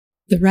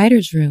The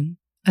Writer's Room,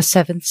 a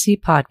 7th Sea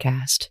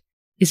podcast,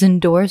 is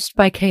endorsed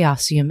by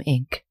Chaosium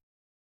Inc.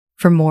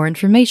 For more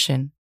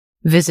information,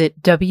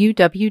 visit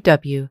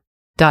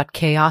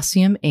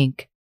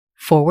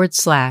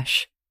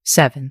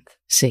www.chaosiuminc.com/7th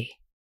Sea.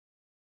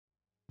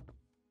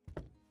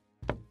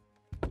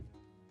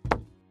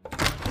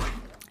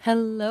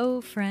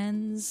 Hello,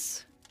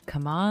 friends.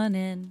 Come on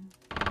in.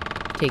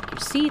 Take your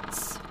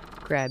seats,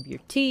 grab your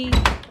tea,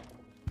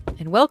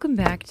 and welcome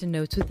back to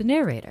Notes with the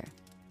Narrator.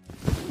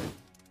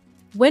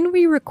 When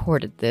we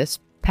recorded this,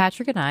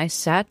 Patrick and I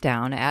sat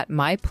down at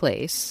my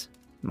place,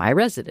 my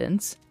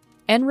residence,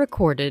 and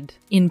recorded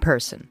in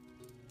person.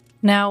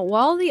 Now,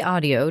 while the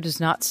audio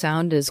does not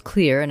sound as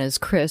clear and as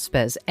crisp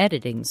as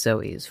editing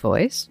Zoe's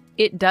voice,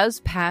 it does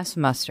pass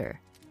muster.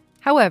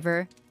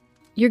 However,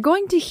 you're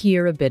going to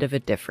hear a bit of a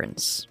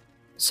difference,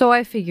 so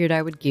I figured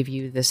I would give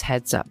you this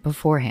heads up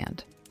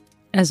beforehand.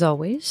 As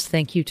always,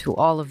 thank you to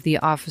all of the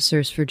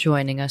officers for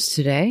joining us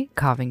today,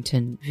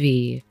 Covington,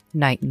 V,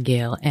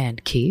 Nightingale,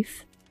 and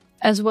Keith,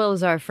 as well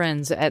as our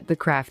friends at The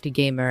Crafty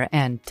Gamer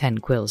and 10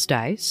 Quills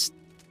Dice.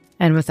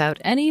 And without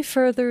any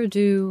further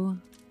ado,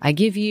 I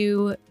give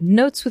you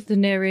Notes with the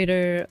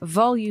Narrator,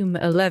 Volume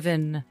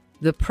 11,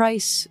 The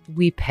Price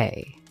We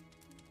Pay.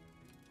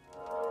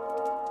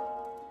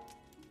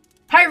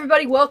 Hi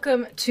everybody,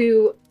 welcome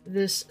to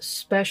this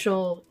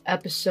special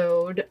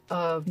episode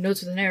of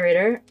Notes with the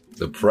Narrator.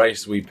 The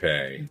Price We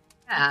Pay.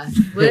 Yeah.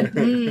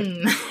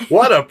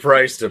 What a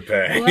price to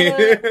pay.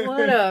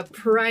 What a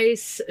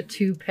price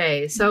to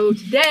pay. So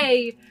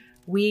today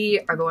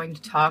we are going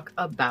to talk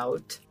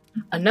about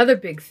another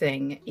big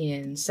thing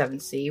in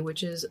 7th Sea,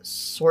 which is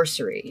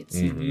sorcery. It's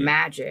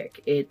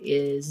magic. It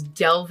is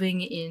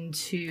delving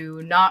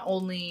into not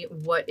only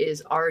what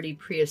is already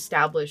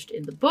pre-established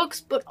in the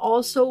books, but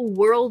also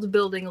world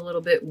building a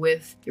little bit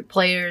with your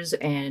players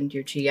and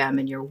your GM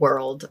and your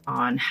world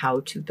on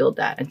how to build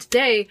that. And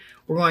today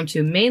we're going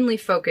to mainly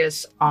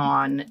focus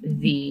on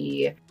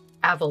the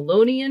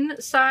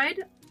Avalonian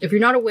side. If you're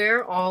not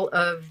aware, all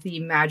of the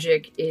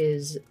magic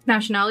is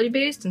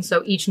nationality-based, and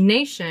so each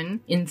nation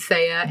in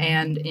Thea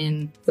and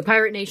in the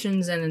Pirate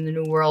Nations and in the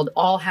New World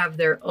all have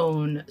their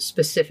own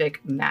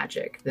specific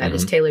magic that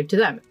is tailored to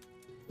them.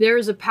 There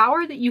is a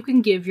power that you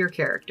can give your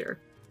character,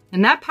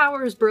 and that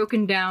power is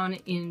broken down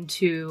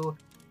into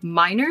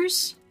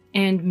minors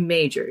and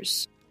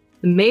majors.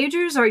 The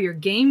majors are your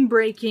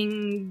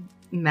game-breaking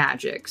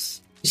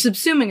magics.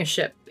 Subsuming a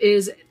ship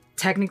is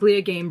technically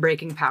a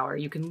game-breaking power.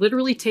 You can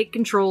literally take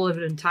control of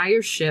an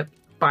entire ship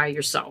by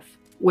yourself.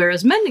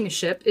 Whereas mending a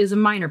ship is a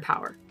minor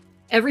power.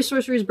 Every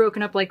sorcery is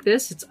broken up like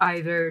this. It's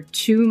either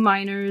 2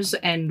 minors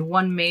and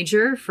 1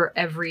 major for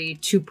every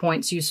 2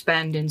 points you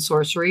spend in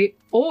sorcery,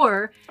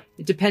 or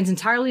it depends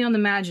entirely on the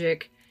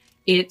magic.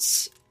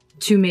 It's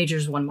 2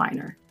 majors, 1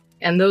 minor.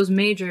 And those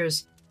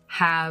majors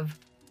have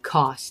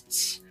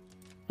costs.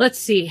 Let's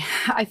see.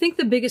 I think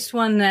the biggest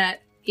one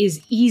that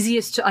is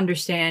easiest to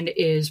understand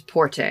is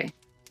Porte.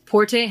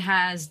 Porte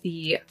has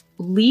the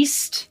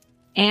least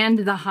and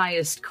the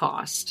highest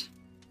cost.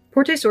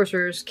 Porte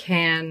sorcerers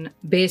can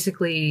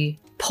basically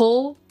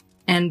pull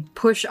and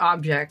push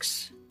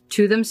objects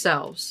to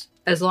themselves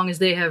as long as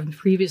they have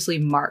previously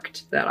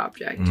marked that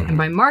object. And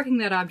by marking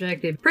that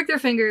object, they prick their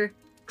finger,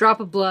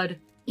 drop of blood,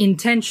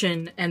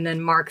 intention, and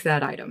then mark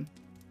that item.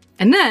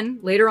 And then,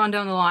 later on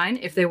down the line,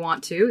 if they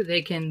want to,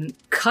 they can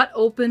cut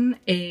open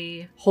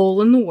a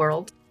hole in the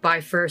world by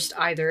first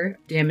either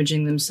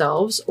damaging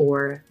themselves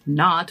or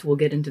not, we'll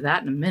get into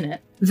that in a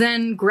minute,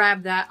 then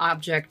grab that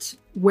object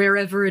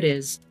wherever it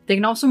is. They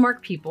can also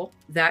mark people.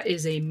 That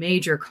is a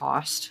major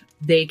cost.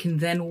 They can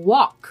then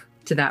walk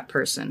to that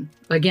person,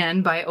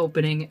 again, by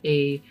opening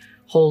a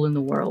hole in the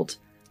world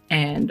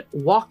and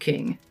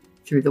walking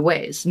through the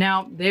ways.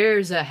 Now,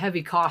 there's a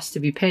heavy cost to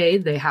be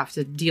paid. They have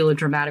to deal a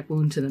dramatic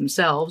wound to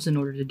themselves in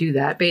order to do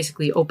that,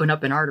 basically open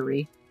up an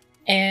artery.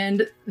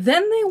 And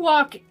then they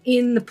walk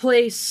in the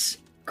place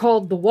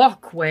called the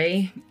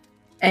walkway,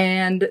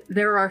 and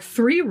there are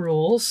 3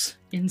 rules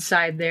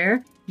inside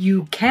there.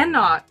 You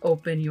cannot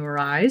open your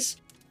eyes,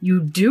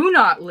 you do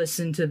not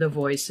listen to the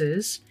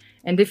voices,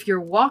 and if you're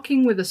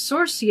walking with a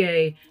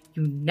sorcier,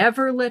 you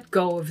never let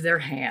go of their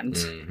hand.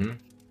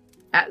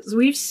 As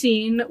we've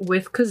seen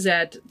with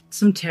Cosette,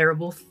 some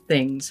terrible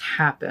things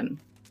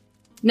happen.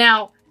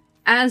 Now,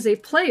 as a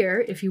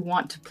player, if you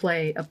want to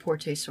play a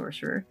Porte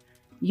sorcerer,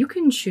 you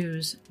can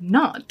choose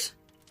not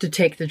to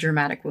take the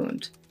dramatic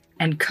wound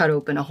and cut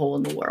open a hole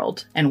in the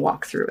world and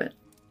walk through it.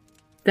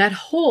 That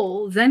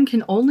hole then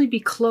can only be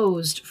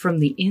closed from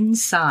the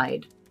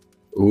inside.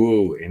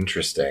 Ooh,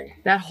 interesting.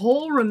 That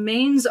hole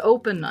remains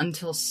open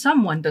until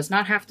someone, does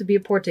not have to be a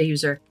Porte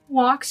user,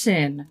 walks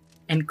in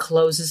and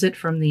closes it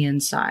from the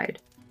inside.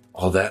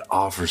 Oh, that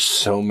offers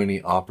so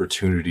many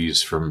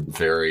opportunities for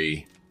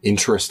very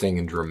interesting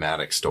and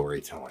dramatic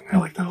storytelling. I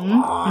like that a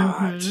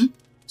lot.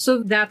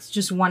 So that's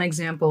just one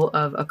example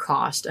of a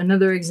cost.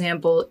 Another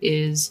example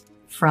is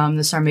from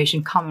the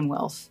Sarmatian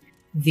Commonwealth,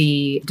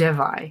 the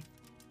Devi,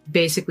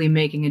 basically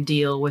making a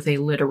deal with a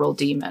literal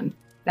demon.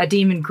 That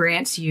demon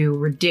grants you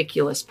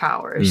ridiculous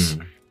powers.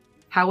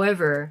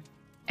 However,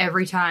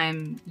 every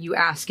time you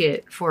ask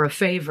it for a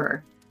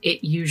favor,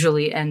 it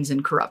usually ends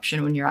in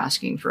corruption when you're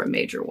asking for a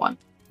major one.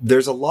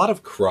 There's a lot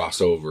of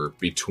crossover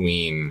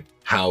between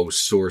how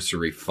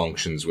sorcery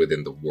functions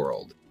within the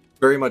world.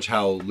 Very much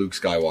how Luke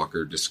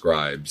Skywalker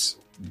describes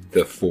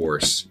the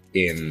Force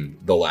in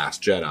The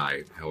Last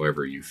Jedi,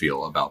 however you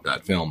feel about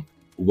that film,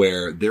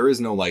 where there is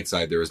no light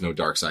side, there is no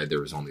dark side,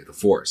 there is only the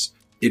Force.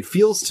 It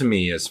feels to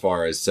me, as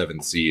far as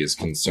 7th Sea is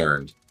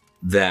concerned,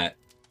 that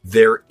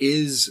there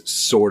is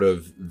sort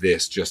of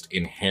this just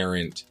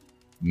inherent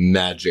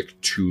magic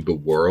to the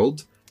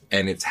world,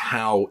 and it's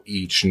how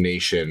each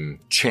nation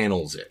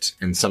channels it,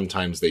 and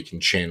sometimes they can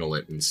channel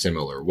it in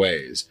similar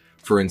ways.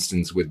 For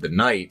instance, with the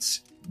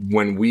Knights,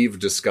 when we've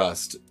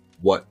discussed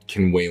what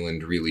can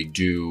Wayland really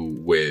do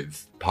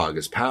with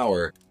Paga's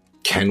power,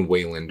 can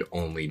Wayland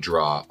only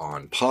draw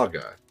on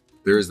Paga?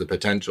 There is the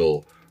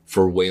potential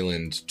for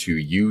Wayland to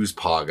use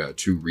Paga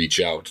to reach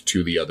out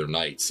to the other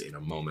knights in a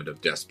moment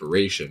of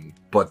desperation,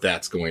 but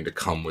that's going to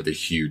come with a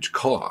huge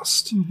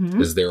cost,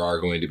 because there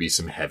are going to be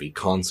some heavy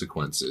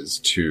consequences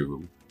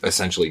to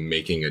essentially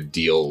making a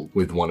deal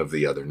with one of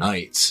the other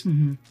knights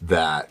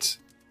that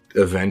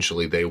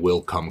eventually they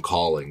will come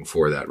calling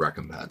for that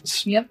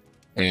recompense. Yep.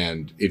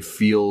 And it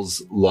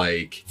feels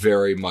like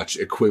very much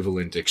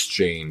equivalent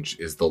exchange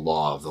is the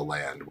law of the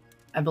land.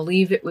 I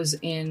believe it was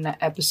in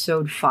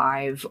episode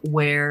 5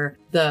 where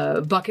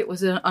the bucket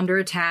was under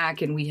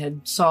attack and we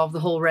had solved the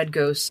whole red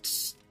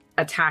ghosts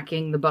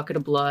attacking the bucket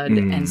of blood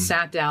and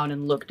sat down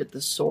and looked at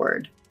the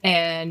sword.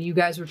 And you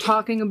guys were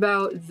talking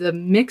about the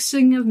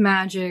mixing of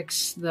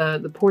magics,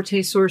 the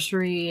Porte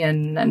sorcery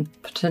and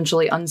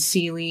potentially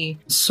unseelie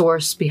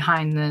source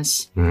behind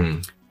this.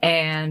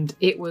 And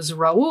it was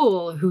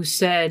Raoul who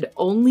said,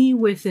 only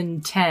with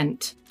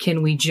intent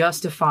can we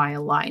justify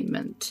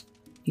alignment.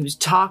 He was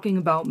talking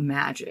about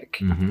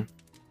magic.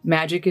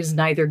 Magic is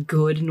neither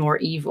good nor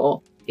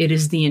evil. It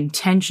is the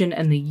intention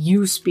and the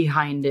use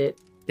behind it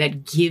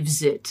that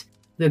gives it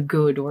the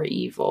good or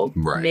evil,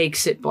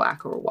 makes it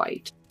black or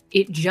white.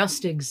 It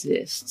just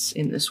exists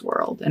in this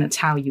world, and it's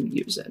how you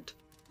use it.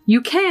 You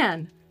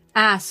can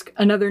ask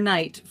another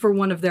knight for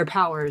one of their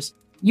powers.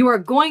 You are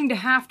going to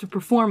have to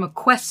perform a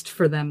quest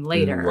for them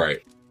later.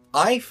 Right.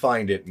 I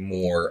find it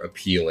more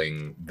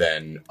appealing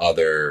than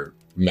other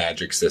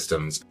magic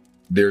systems.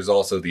 There's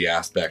also the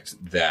aspect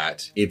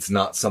that it's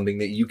not something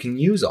that you can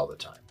use all the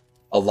time.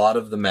 A lot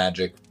of the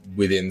magic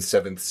within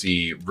 7th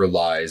Sea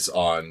relies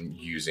on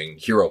using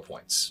hero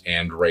points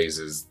and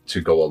raises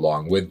to go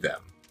along with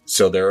them.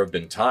 So there have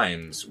been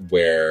times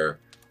where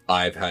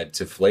I've had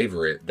to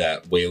flavor it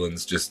that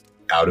Wayland's just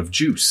out of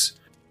juice,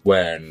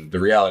 when the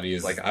reality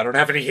is, like, I don't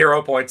have any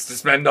hero points to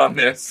spend on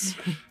this.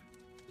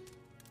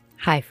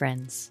 Hi,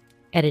 friends.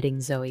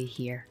 Editing Zoe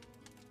here.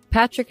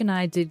 Patrick and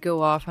I did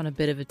go off on a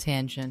bit of a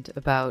tangent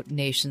about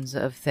Nations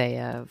of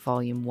Thea,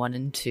 Volume 1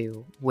 and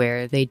 2,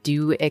 where they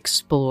do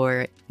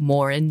explore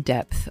more in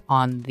depth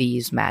on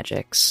these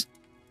magics.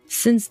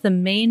 Since the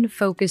main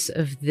focus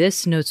of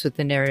this Notes with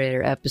the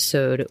Narrator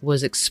episode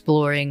was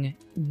exploring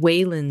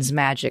Wayland's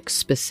magic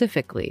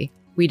specifically,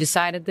 we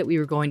decided that we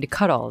were going to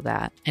cut all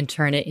that and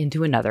turn it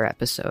into another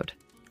episode.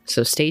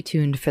 So stay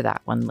tuned for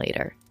that one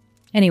later.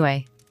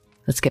 Anyway,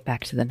 let's get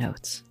back to the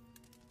notes.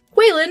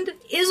 Wayland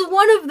is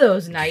one of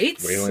those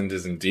knights. Wayland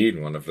is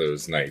indeed one of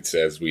those knights,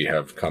 as we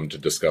have come to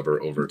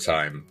discover over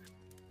time.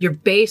 You're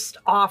based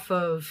off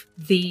of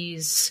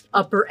these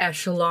upper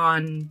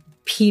echelon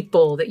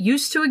people that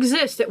used to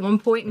exist at one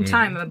point in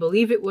time. I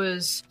believe it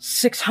was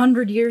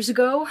 600 years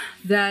ago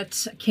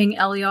that King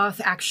Elioth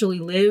actually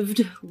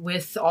lived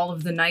with all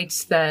of the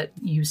knights that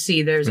you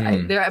see.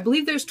 I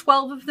believe there's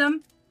 12 of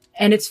them.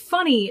 And it's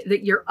funny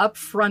that you're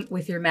upfront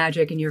with your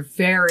magic and you're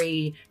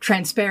very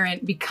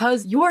transparent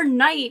because your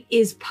knight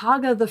is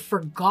Paga the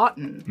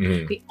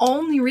Forgotten. The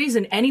only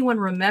reason anyone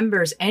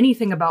remembers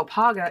anything about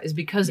Paga is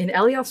because in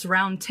Elioth's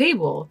round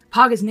table,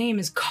 Paga's name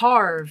is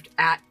carved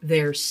at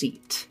their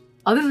seat.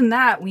 Other than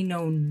that, we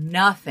know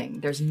nothing.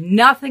 There's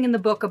nothing in the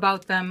book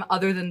about them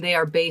other than they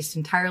are based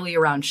entirely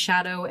around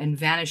shadow and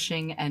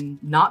vanishing and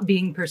not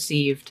being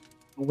perceived.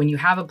 When you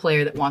have a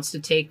player that wants to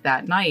take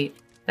that knight,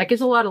 that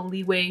gives a lot of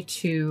leeway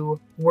to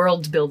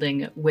world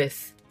building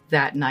with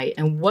that knight.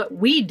 And what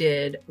we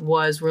did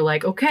was we're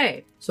like,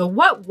 okay, so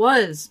what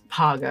was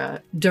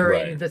Paga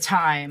during the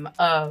time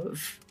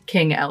of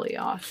King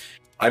Elioth?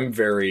 I'm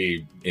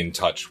very in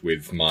touch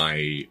with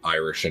my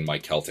Irish and my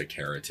Celtic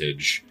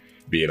heritage,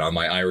 be it on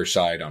my Irish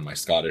side, on my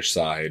Scottish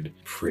side.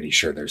 Pretty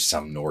sure there's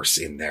some Norse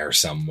in there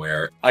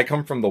somewhere. I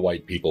come from the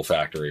white people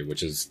factory,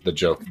 which is the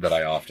joke that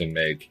I often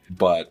make,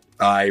 but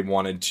I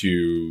wanted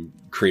to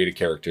create a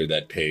character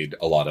that paid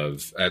a lot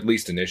of, at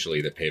least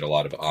initially, that paid a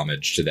lot of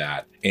homage to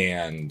that.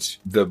 And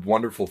the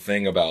wonderful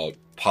thing about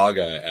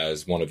Paga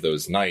as one of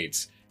those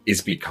knights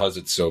is because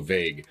it's so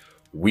vague,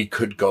 we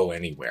could go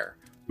anywhere.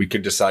 We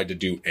could decide to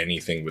do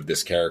anything with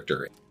this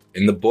character.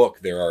 In the book,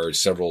 there are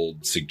several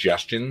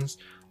suggestions.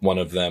 One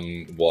of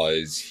them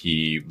was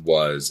he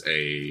was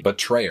a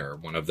betrayer.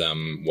 One of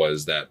them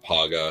was that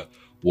Paga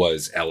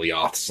was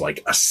Elioth's,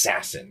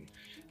 assassin.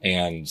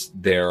 And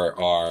there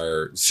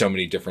are so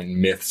many different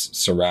myths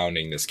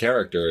surrounding this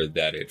character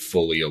that it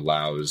fully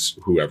allows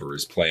whoever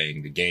is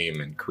playing the game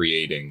and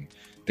creating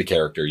the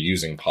character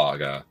using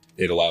Paga,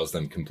 it allows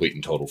them complete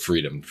and total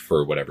freedom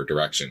for whatever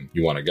direction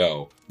you want to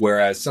go.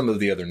 Whereas some of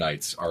the other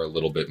knights are a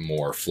little bit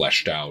more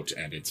fleshed out,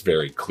 and it's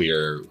very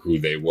clear who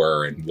they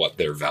were and what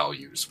their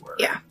values were.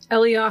 Yeah.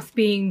 Elioth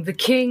being the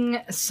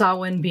king,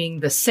 Samhain being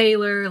the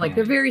sailor. Like,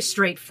 they're very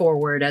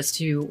straightforward as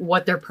to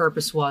what their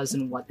purpose was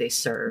and what they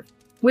served.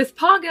 With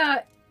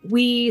Paga,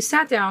 we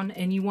sat down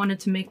and you wanted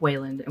to make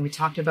Wayland, and we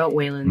talked about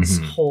Wayland's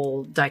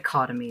whole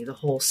dichotomy, the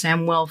whole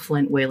Samwell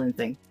Flint Wayland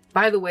thing.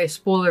 By the way,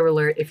 spoiler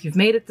alert, if you've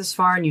made it this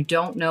far and you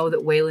don't know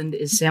that Wayland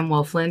is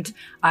Samwell Flint,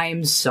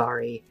 I'm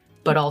sorry,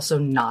 but also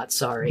not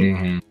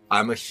sorry.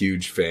 I'm a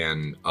huge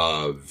fan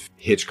of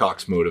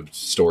Hitchcock's mode of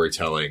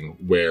storytelling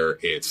where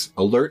it's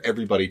alert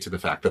everybody to the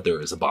fact that there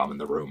is a bomb in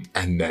the room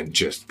and then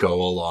just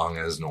go along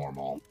as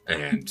normal.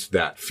 And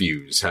that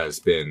fuse has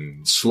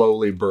been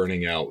slowly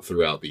burning out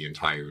throughout the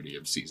entirety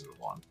of season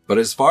 1. But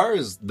as far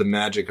as the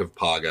magic of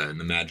Paga and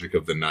the magic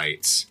of the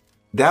Knights,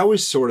 that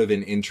was sort of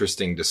an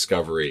interesting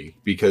discovery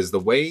because the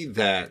way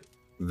that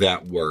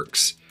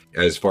works,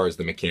 as far as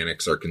the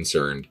mechanics are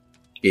concerned,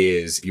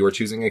 is you're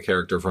choosing a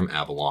character from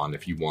Avalon.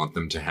 If you want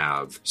them to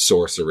have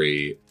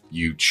sorcery,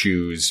 you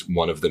choose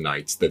one of the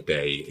knights that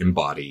they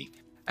embody.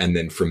 And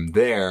then from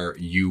there,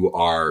 you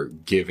are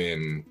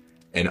given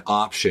an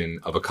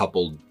option of a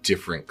couple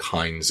different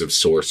kinds of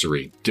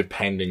sorcery,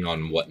 depending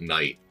on what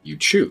knight you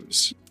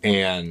choose.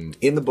 And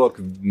in the book,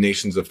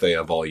 Nations of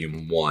Theia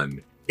Volume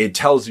 1, it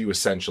tells you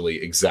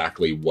essentially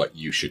exactly what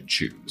you should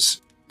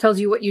choose. Tells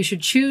you what you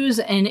should choose,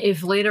 and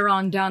if later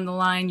on down the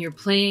line you're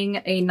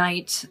playing a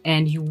knight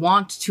and you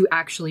want to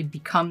actually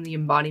become the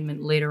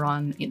embodiment later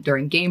on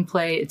during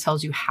gameplay, it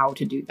tells you how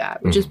to do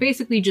that, which is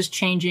basically just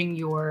changing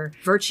your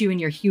virtue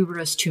and your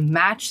hubris to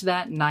match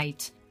that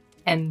knight.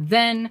 And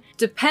then,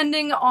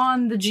 depending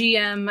on the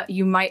GM,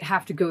 you might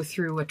have to go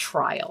through a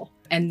trial.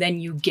 And then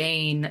you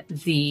gain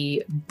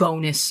the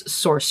bonus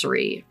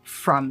sorcery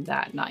from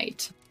that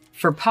knight.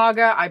 For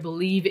Paga, I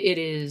believe it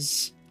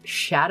is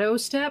Shadow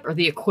Step, or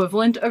the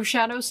equivalent of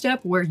Shadow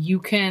Step, where you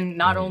can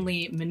not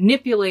only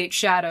manipulate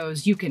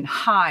shadows, you can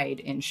hide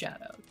in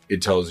shadows.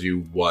 It tells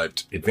you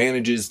what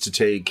advantages to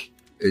take.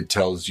 It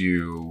tells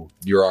you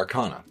your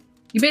arcana.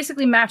 You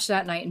basically match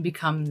that knight and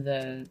become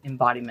the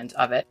embodiment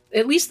of it.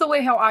 At least the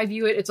way how I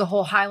view it, it's a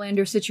whole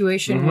Highlander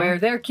situation where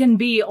there can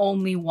be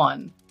only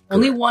one. Correct.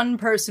 Only one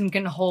person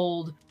can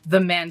hold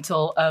the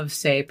mantle of,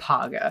 say,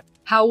 Paga.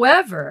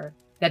 However,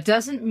 that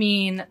doesn't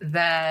mean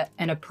that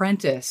an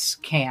apprentice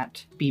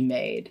can't be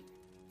made.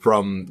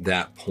 From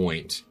that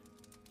point,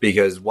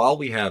 because while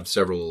we have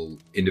several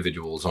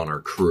individuals on our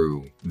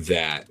crew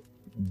that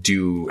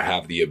do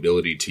have the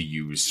ability to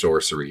use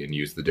sorcery and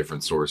use the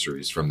different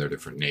sorceries from their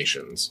different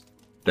nations,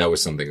 that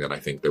was something that I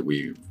think that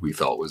we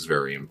felt was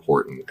very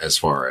important as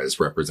far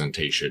as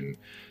representation,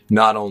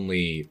 not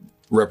only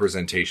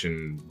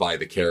representation by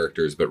the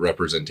characters, but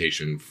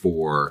representation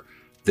for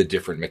the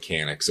different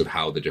mechanics of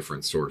how the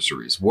different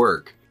sorceries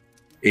work.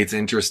 It's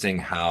interesting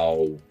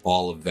how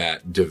all of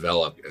that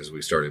developed as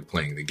we started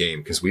playing the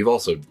game, because we've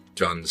also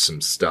done some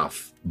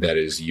stuff that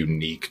is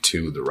unique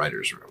to the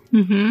writer's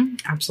room.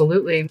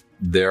 Absolutely.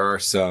 There are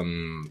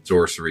some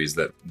sorceries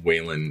that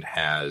Wayland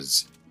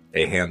has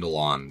a handle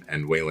on,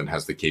 and Wayland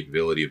has the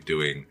capability of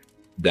doing,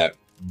 that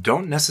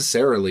don't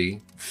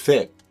necessarily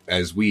fit,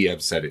 as we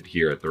have said it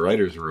here at the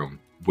writer's room,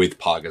 with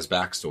Paga's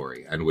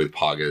backstory and with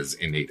Paga's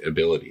innate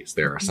abilities.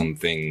 There are some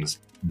things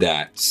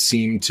that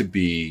seem to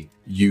be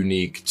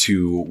unique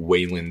to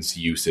Wayland's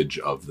usage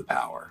of the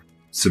power.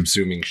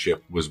 Subsuming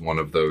ship was one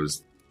of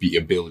those. The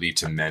ability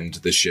to mend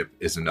the ship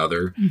is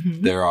another.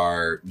 There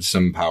are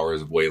some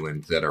powers of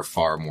Wayland that are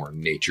far more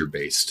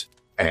nature-based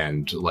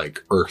and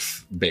like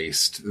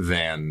earth-based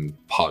than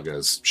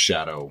Paga's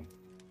shadow.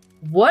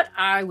 What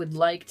I would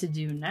like to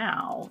do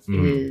now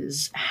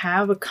is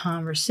have a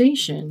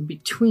conversation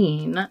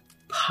between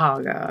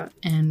Paga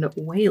and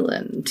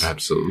Wayland.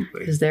 Absolutely.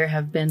 Because there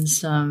have been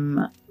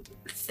some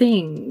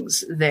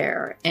things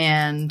there.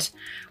 And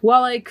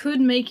while I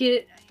could make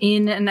it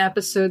in an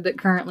episode that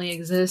currently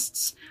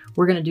exists,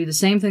 we're going to do the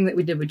same thing that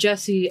we did with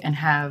Jesse and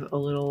have a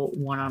little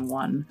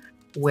one-on-one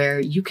where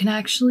you can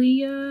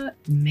actually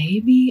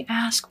maybe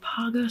ask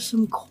Paga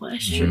some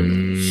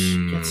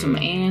questions, get some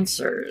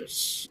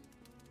answers.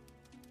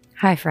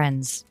 Hi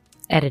friends,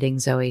 Editing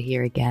Zoe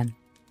here again.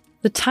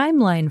 The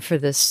timeline for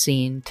this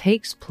scene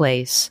takes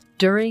place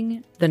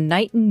during the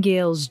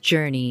Nightingale's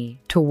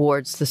journey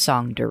towards the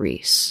Song de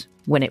Reese,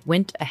 when it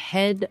went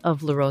ahead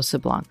of La Rosa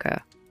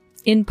Blanca.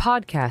 In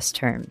podcast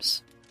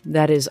terms,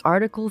 that is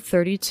Article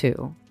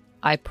 32,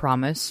 I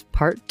Promise,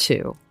 Part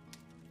 2,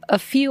 a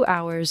few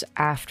hours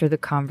after the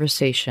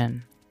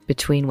conversation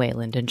between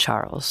Wayland and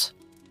Charles.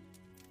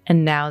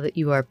 And now that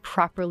you are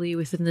properly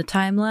within the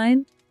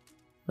timeline,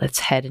 let's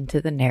head into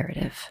the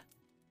narrative.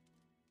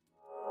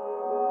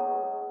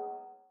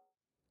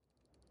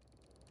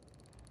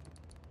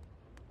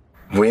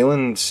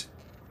 Wayland,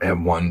 at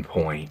one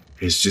point,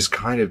 is just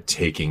kind of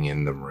taking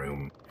in the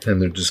room.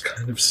 And they're just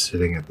kind of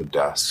sitting at the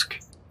desk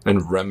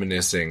and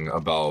reminiscing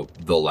about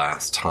the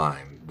last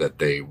time that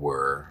they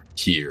were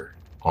here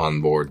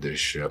on board this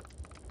ship.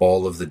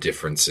 All of the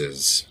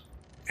differences,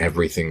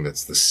 everything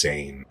that's the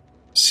same,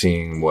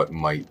 seeing what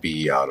might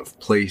be out of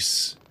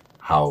place,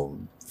 how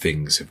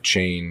things have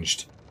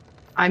changed.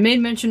 I made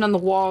mention on the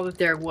wall that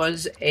there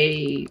was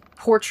a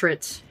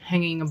portrait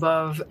hanging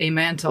above a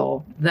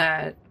mantle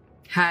that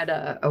had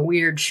a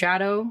weird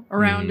shadow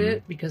around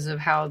it because of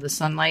how the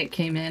sunlight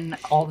came in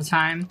all the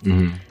time.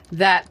 Mm-hmm.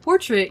 That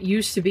portrait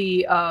used to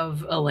be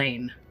of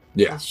Elaine.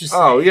 Yeah. It's just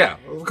yeah,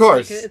 of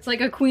course. It's like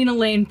a Queen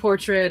Elaine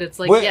portrait. It's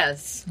like,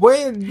 yes.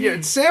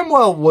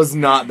 Samwell was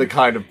not the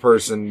kind of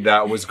person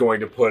that was going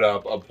to put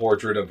up a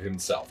portrait of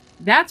himself.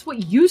 That's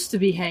what used to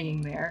be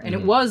hanging there, and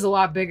it was a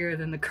lot bigger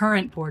than the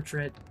current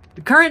portrait.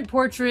 The current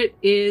portrait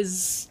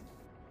it's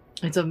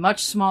a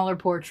much smaller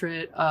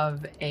portrait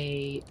of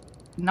a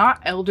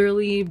not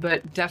elderly,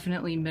 but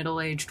definitely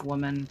middle-aged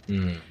woman.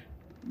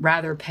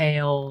 Rather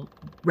pale,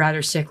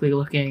 rather sickly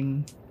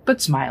looking,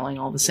 but smiling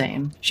all the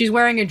same. She's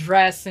wearing a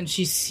dress and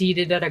she's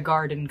seated at a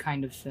garden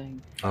kind of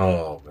thing.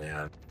 Oh,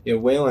 man. Yeah,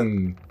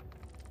 Waylon,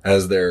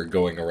 as they're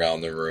going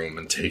around the room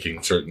and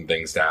taking certain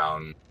things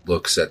down,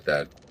 looks at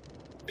that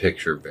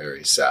picture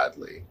very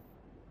sadly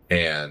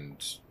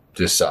and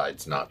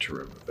decides not to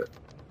remove it.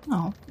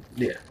 Oh.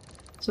 Yeah.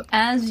 So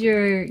as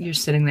you're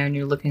sitting there and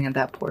you're looking at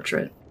that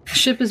portrait, the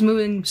ship is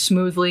moving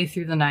smoothly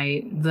through the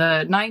night.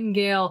 The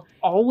Nightingale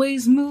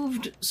always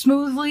moved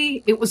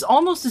smoothly. It was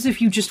almost as if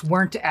you just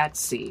weren't at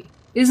sea.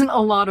 Isn't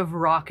a lot of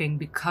rocking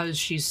because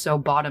she's so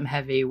bottom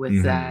heavy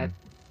with that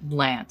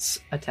lance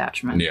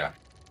attachment. Yeah.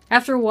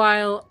 After a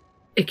while,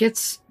 it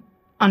gets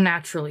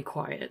unnaturally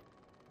quiet.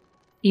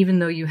 Even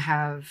though you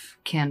have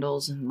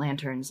candles and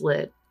lanterns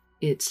lit,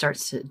 it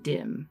starts to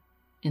dim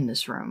in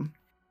this room.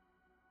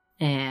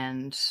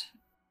 And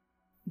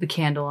the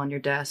candle on your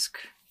desk,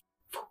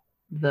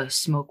 the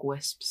smoke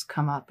wisps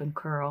come up and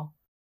curl.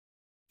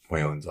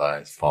 Waylon's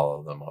eyes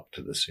follow them up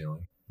to the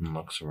ceiling and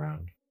looks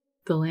around.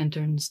 The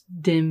lanterns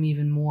dim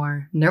even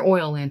more. And they're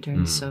oil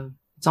lanterns, so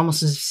it's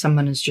almost as if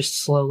someone is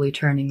just slowly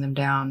turning them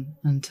down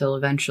until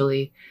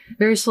eventually,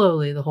 very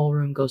slowly, the whole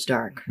room goes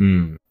dark.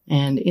 And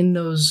in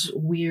those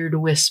weird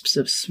wisps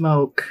of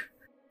smoke,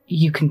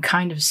 you can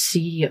kind of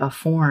see a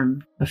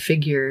form, a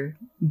figure,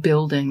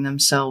 building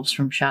themselves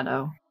from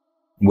shadow.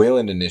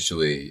 Waylon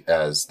initially,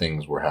 as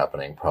things were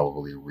happening,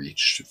 probably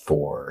reached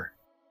for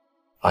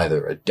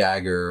either a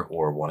dagger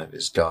or one of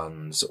his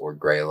guns or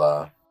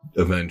Grayla.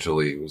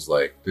 Eventually was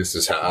like, this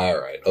is how,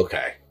 alright,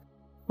 okay.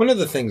 One of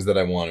the things that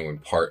I want to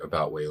impart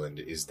about Wayland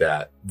is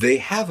that they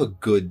have a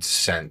good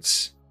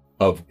sense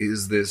of,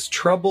 is this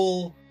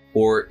trouble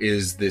or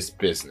is this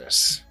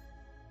business?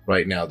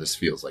 Right now, this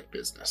feels like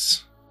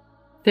business.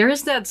 There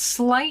is that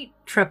slight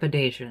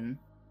trepidation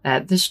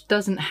that this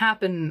doesn't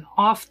happen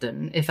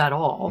often, if at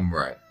all.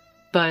 Right.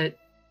 But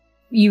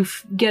you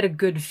get a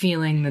good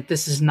feeling that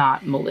this is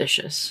not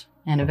malicious.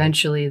 And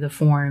eventually the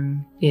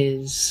form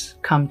is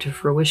come to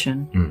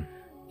fruition.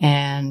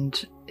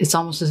 And it's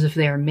almost as if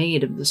they are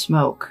made of the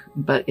smoke,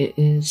 but it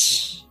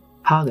is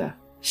Paga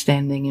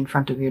standing in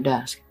front of your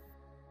desk.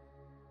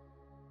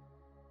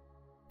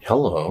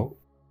 Hello.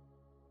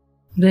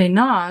 They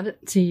nod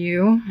to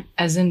you,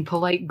 as in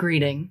polite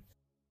greeting.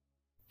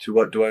 To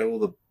what do I owe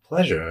the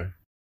pleasure?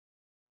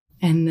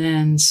 And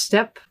then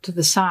step to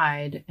the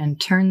side and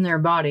turn their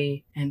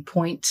body and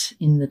point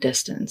in the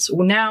distance.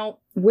 Well, now,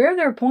 where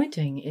they're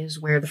pointing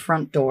is where the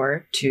front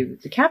door to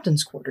the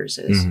captain's quarters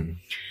is.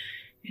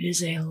 It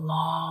is a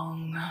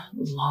long,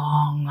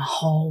 long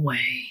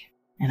hallway.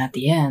 And at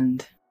the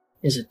end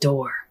is a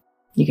door.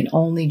 You can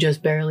only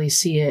just barely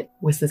see it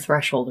with the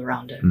threshold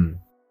around it.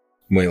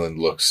 Wayland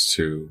looks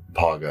to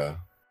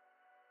Paga.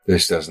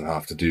 This doesn't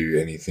have to do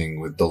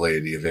anything with the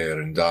Lady of Air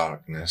and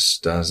Darkness,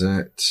 does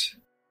it?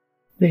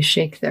 They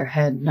shake their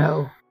head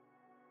no.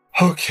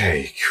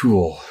 Okay,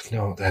 cool.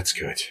 No, that's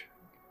good.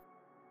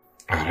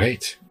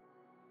 Alright.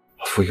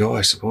 Off we go,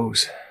 I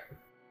suppose.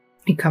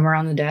 You come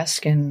around the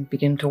desk and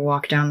begin to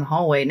walk down the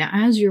hallway. Now,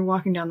 as you're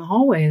walking down the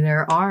hallway,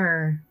 there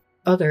are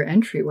other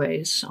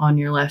entryways on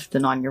your left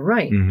and on your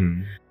right.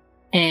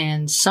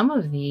 And some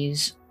of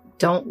these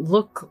don't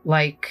look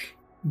like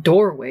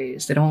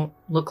doorways. They don't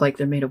look like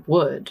they're made of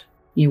wood.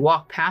 You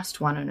walk past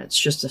one and it's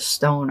just a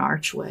stone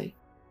archway.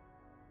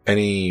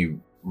 Any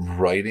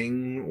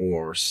writing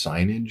or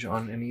signage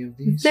on any of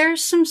these?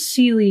 There's some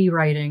Sealy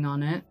writing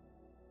on it.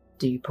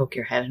 Do you poke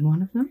your head in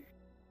one of them?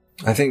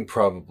 I think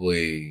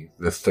probably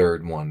the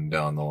third one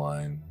down the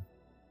line.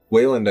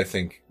 Wayland, I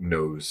think,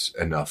 knows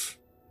enough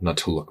not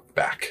to look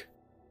back.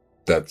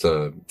 That's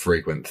a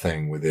frequent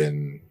thing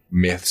within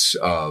myths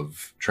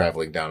of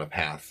traveling down a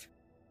path.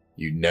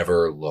 You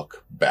never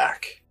look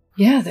back.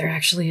 Yeah, there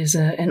actually is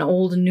an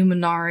old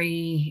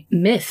Numenari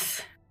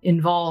myth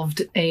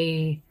involved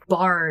a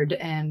bard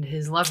and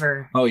his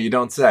lover. Oh, you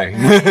don't say.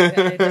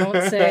 I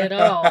don't say at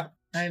all.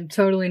 I'm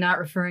totally not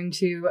referring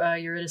to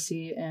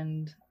Eurydice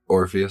and...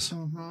 Orpheus.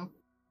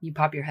 You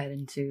pop your head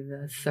into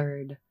the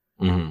third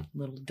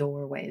little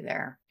doorway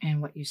there.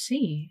 And what you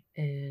see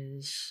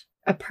is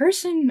a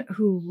person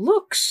who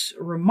looks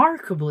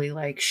remarkably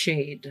like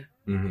Shade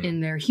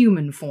in their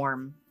human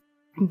form,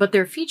 but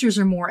their features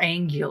are more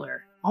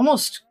angular,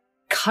 almost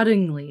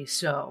cuttingly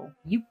so.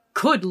 You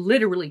could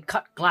literally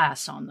cut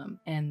glass on them,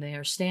 and they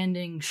are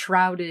standing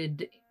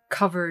shrouded,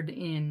 covered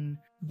in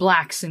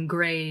blacks and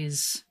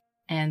grays,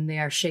 and they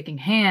are shaking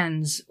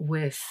hands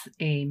with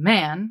a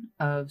man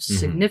of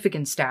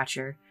significant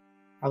stature,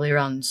 probably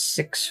around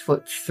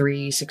 6'3",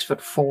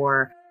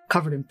 6'4",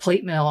 covered in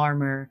plate mail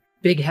armor,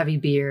 big heavy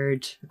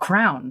beard, a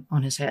crown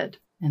on his head,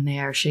 and they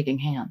are shaking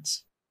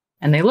hands.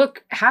 And they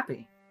look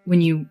happy.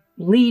 When you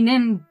lean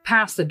in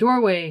past the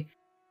doorway,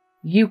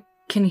 you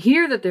can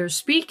hear that they're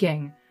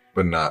speaking,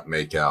 but not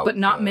make out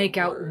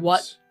words.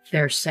 What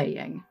they're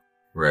saying.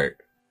 Right.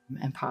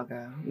 And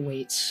Paga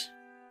waits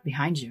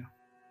behind you.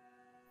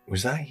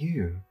 Was that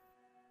you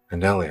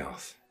and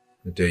Elioth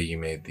the day you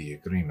made the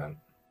agreement?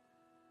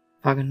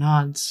 Paga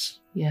nods,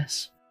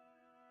 yes.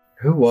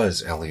 Who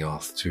was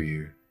Elioth to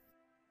you?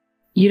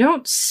 You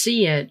don't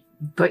see it,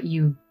 but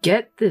you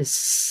get this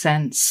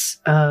sense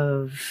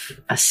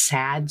of a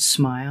sad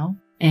smile.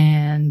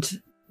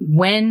 And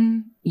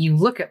when you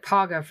look at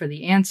Paga for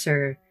the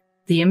answer,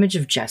 the image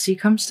of Jesse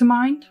comes to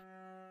mind.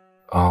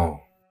 Oh,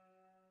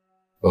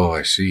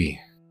 I see.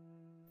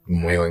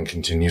 And Waylon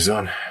continues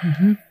on.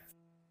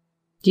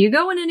 Do you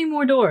go in any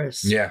more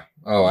doors? Yeah.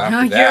 Oh,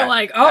 after that. You're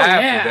like,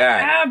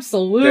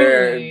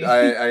 absolutely.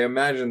 I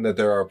imagine that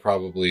there are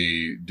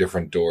probably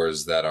different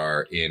doors that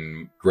are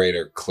in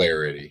greater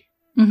clarity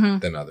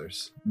than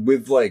others.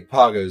 With,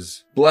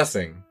 Paga's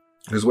blessing,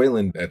 because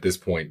Waylon at this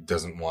point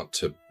doesn't want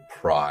to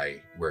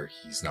pry where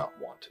he's not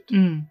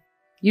wanted.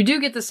 You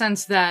do get the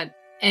sense that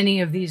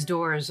any of these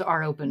doors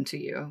are open to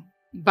you.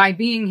 By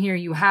being here,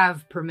 you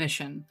have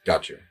permission.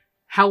 Gotcha.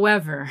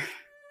 However,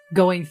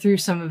 going through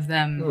some of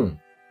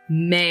them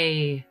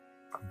may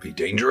be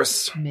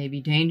dangerous.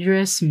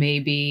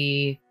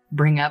 Maybe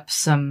bring up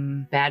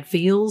some bad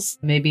feels,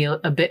 maybe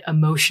a bit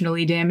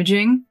emotionally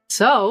damaging.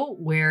 So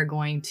we're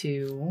going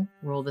to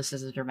roll this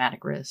as a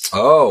dramatic risk.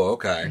 Oh,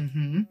 okay.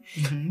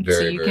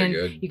 Very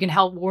good. You can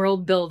help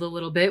world build a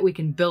little bit. We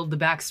can build the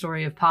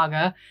backstory of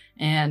Paga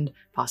and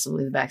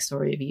possibly the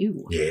backstory of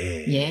you.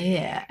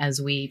 Yeah.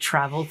 As we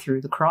travel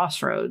through the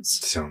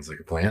crossroads. Sounds like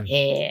a plan.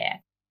 Yeah.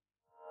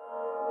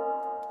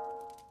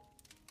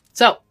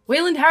 So,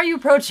 Wayland, how are you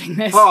approaching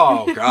this?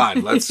 Oh,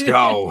 God, let's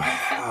go.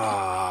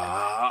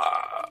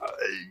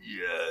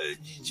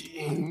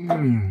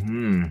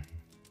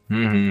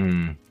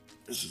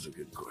 This is a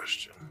good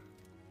question.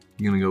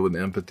 You're gonna go with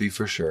empathy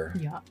for sure.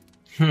 Yeah.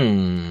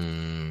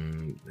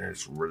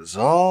 There's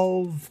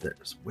resolve,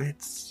 there's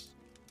wits.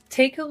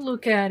 Take a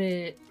look at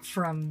it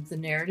from the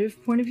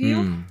narrative point of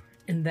view,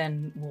 and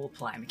then we'll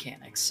apply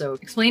mechanics. So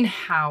explain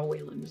how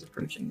Waylon is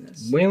approaching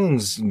this.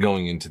 Waylon's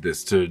going into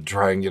this to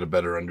try and get a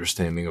better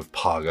understanding of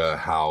Paga,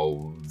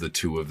 how the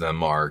two of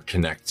them are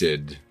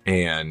connected,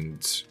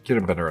 and get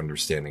a better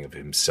understanding of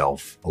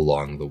himself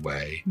along the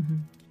way.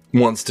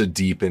 Wants to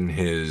deepen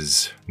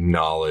his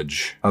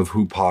knowledge of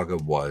who Paga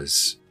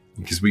was,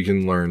 because we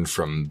can learn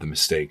from the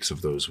mistakes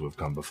of those who have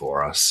come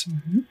before us.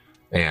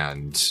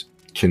 And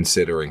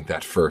considering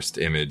that first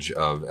image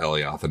of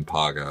Elioth and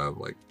Paga,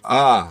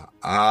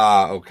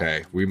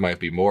 okay, we might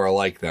be more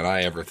alike than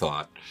I ever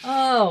thought.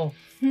 Oh,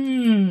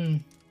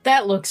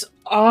 that looks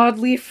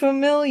oddly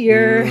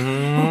familiar.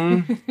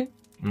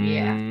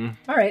 Yeah.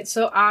 All right,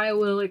 so I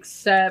will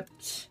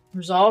accept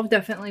resolve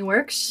definitely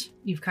works.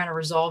 You've kind of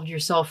resolved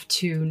yourself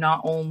to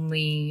not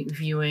only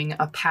viewing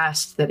a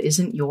past that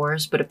isn't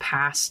yours, but a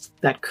past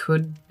that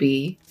could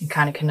be, and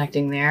kind of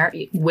connecting there.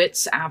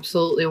 Wits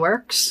absolutely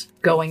works.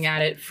 Going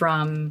at it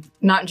from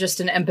not just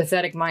an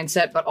empathetic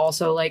mindset, but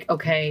also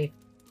okay,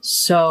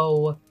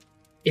 so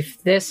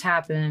if this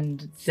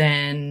happened,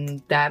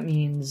 then that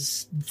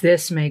means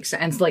this makes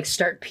sense.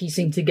 Start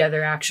piecing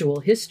together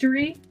actual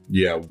history.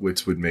 Yeah,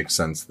 wits would make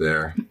sense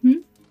there.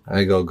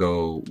 I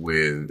go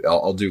with...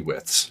 I'll do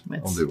wits.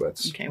 I'll do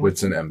wits. Okay,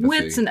 wits and empathy.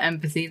 Wits and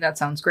empathy, that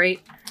sounds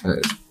great.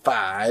 That is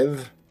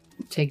 5.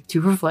 Take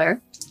 2 for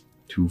flair.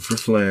 2 for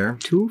flair.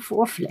 2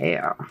 for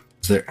flair.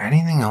 Is there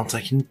anything else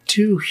I can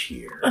do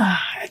here?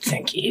 I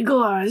think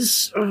Eagle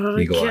Eyes.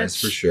 Eagle Eyes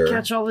for sure.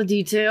 Catch all the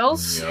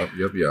details. Yep.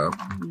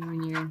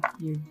 In your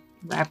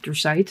raptor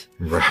sight.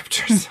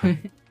 Raptor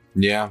sight.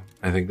 Yeah,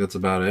 I think that's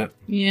about it.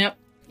 Yep.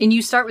 And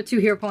you start with 2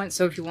 hero points,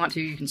 so if you want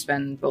to, you can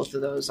spend both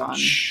of those on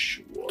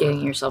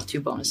getting yourself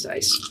 2 bonus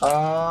dice.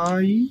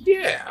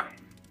 Yeah.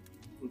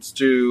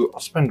 I'll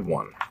spend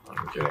 1.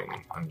 I'm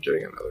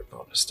getting another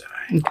bonus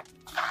die.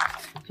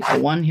 Okay.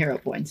 1 hero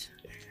point.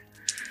 Yeah.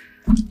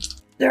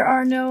 There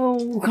are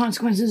no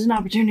consequences and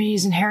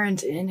opportunities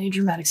inherent in a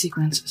dramatic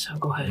sequence, so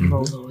go ahead and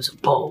roll those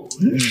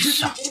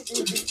bones.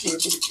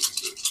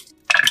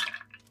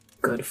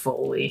 Good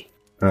Foley.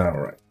 All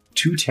right.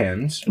 2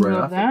 10s right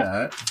off the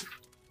bat.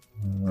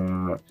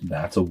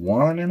 That's a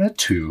 1 and a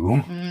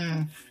 2.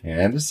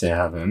 And a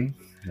 7.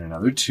 And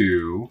another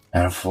 2.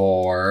 And a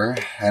 4.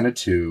 And a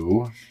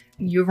 2.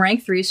 You have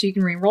rank 3, so you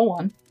can re-roll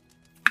 1.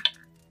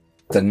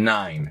 It's a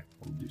 9.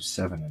 We'll do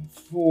 7 and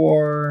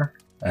 4.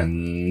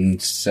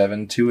 And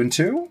 7, 2, and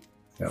 2.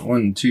 Got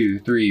 1, 2,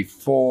 3,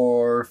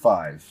 4,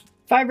 5.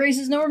 5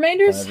 races, no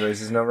remainders? 5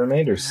 races, no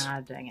remainders. Ah,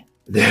 dang it.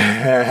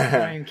 I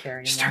don't even care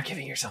anymore. Just start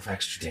giving yourself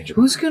extra danger.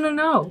 Who's gonna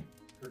know?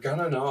 We're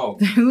gonna know.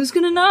 Who's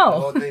gonna How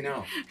know? would they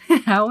know?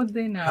 How would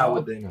they know? How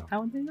would they know?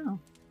 How would they know?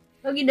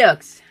 Okie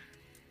ducks.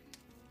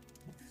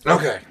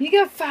 Okay. You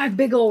got 5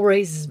 big old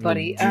races,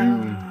 buddy.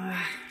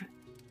 I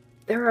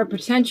There are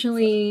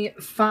potentially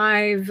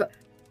 5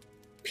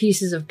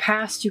 pieces of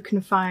past you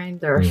can find.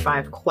 There are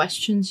 5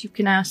 questions you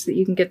can ask that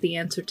you can get the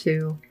answer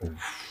to.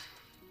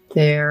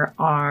 There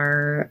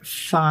are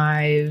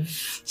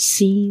 5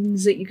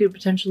 scenes that you could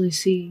potentially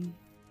see.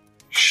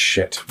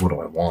 Shit, what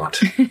do I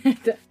want?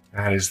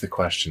 That is the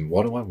question.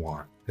 What do I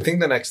want? I think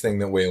the next thing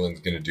that Waylon's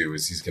going to do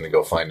is he's going to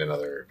go find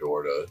another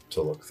door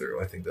to look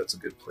through. I think that's a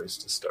good place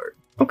to start.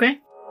 Okay.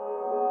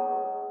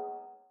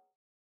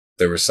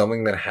 There was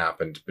something that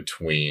happened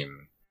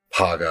between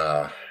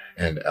Paga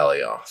and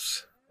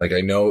Elioth. Like,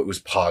 I know it was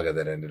Paga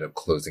that ended up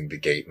closing the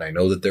gate, and I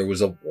know that there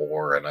was a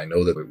war, and I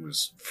know that it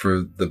was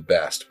for the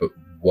best, but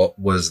what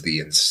was the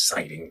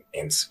inciting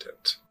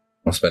incident?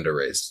 I'll spend a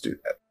raise to do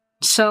that.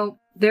 So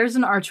there's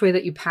an archway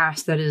that you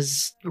pass that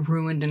is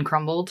ruined and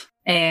crumbled,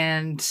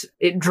 and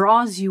it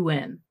draws you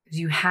in.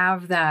 You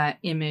have that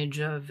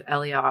image of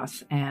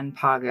Elioth and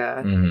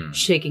Paga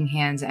shaking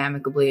hands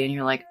amicably, and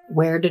you're like,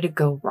 where did it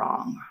go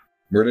wrong?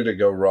 Where did it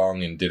go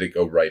wrong, and did it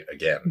go right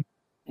again?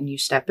 And you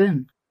step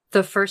in.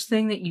 The first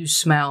thing that you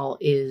smell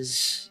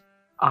is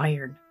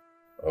iron.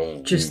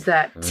 Oh, Just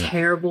that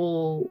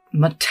terrible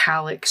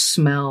metallic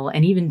smell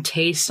and even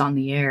taste on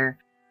the air.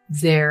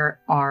 There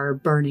are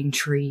burning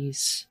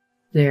trees.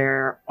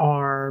 There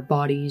are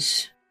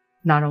bodies,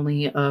 not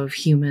only of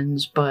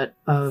humans, but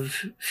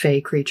of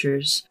fey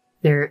creatures.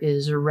 There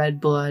is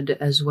red blood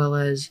as well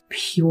as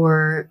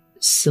pure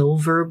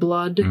silver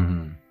blood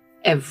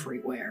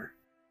everywhere.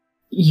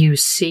 You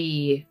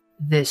see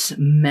this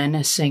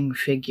menacing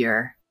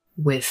figure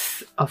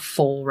with a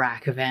full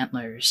rack of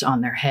antlers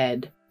on their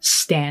head,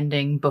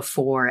 standing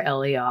before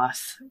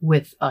Elioth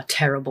with a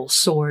terrible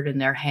sword in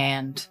their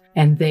hand,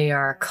 and they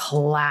are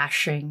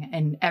clashing,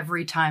 and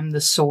every time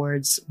the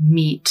swords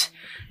meet,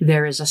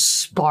 there is a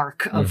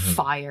spark of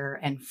fire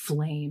and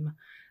flame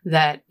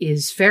that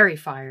is fairy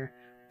fire,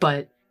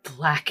 but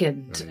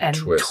blackened and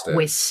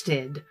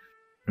twisted.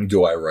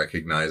 Do I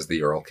recognize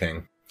the Earl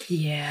King?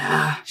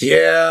 Yeah.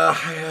 Yeah,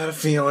 I had a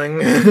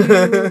feeling.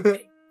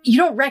 You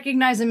don't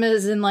recognize him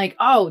as in like,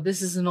 oh,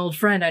 this is an old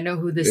friend. I know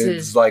who this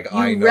is. It's like, You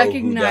I know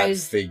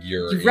recognize, who that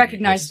figure You in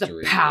recognize the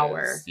history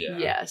power. is. Yeah.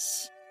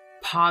 Yes.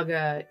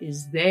 Paga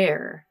is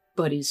there,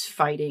 but he's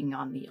fighting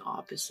on the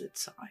opposite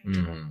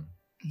side.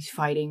 He's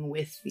fighting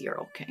with the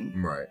Earl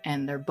King. Right.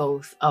 And they're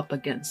both up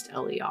against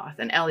Elioth.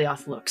 And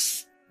Elioth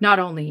looks not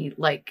only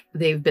like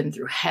they've been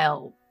through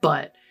hell,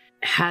 but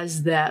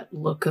has that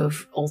look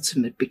of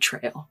ultimate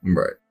betrayal.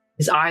 Right.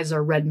 His eyes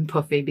are red and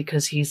puffy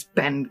because he's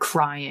been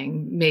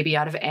crying, maybe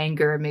out of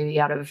anger, maybe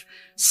out of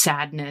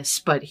sadness,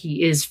 but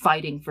he is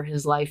fighting for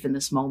his life in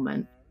this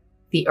moment.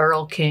 The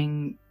Earl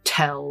King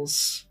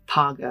tells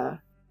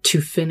Paga to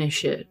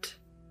finish it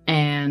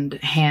and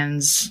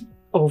hands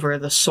over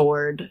the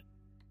sword,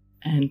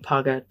 and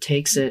Paga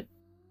takes it.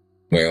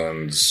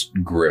 Waylon's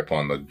grip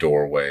on the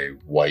doorway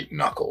white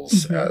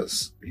knuckles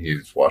as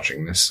he's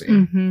watching this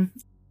scene.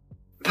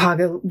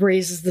 Paga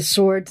raises the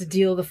sword to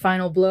deal the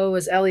final blow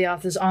as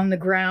Elioth is on the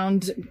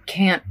ground,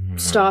 can't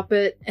stop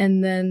it,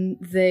 and then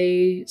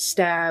they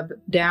stab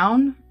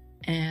down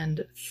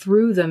and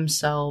through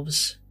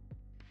themselves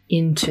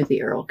into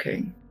the Earl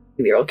King.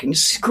 The Earl King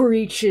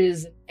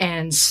screeches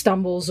and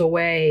stumbles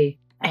away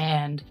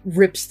and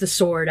rips the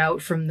sword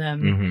out from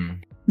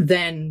them.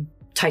 Then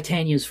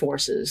Titania's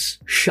forces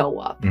show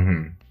up.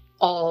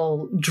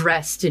 All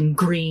dressed in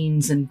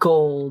greens and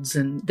golds,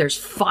 and there's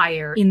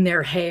fire in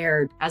their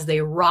hair as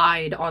they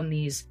ride on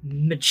these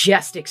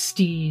majestic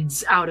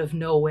steeds out of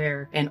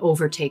nowhere and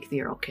overtake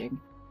the Earl King.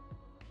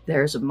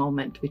 There's a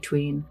moment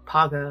between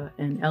Paga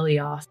and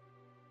Elioth.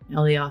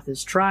 Elioth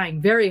is trying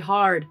very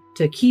hard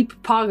to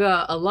keep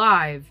Paga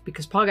alive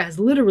because Paga has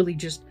literally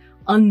just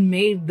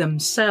unmade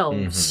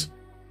themselves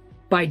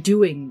by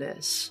doing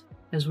this,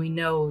 as we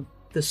know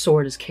the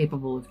sword is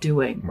capable of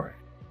doing. Right.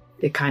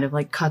 It kind of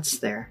like cuts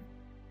there.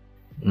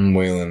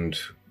 Wayland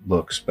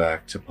looks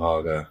back to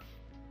Paga.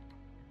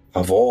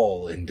 Of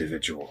all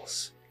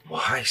individuals,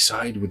 why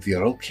side with the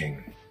Earl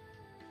King?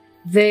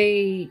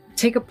 They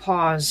take a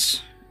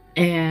pause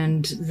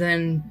and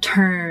then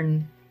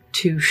turn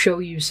to show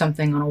you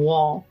something on a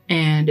wall.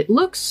 And it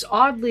looks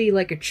oddly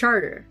like a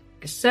charter,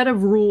 a set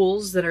of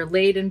rules that are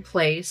laid in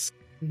place.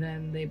 And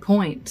then they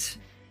point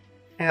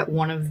at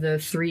one of the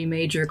 3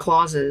 major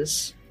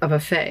clauses of a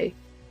Fae.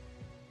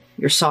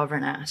 Your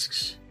sovereign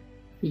asks.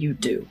 You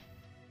do.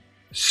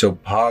 So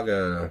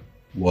Paga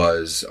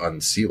was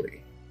unseelie.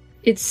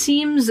 It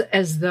seems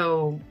as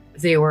though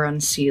they were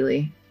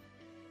unseelie.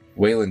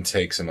 Wayland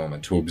takes a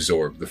moment to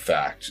absorb the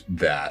fact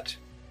that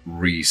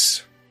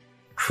Reese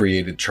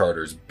created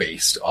charters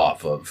based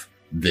off of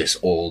this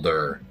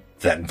older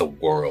than the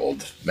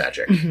world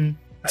magic. Mm-hmm.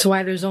 That's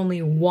why there's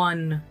only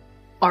one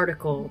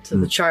article to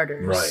the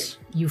charters. Right.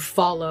 You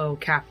follow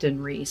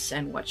Captain Reese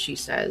and what she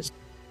says.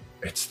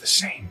 It's the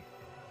same.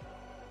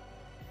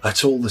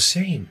 That's all the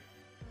same.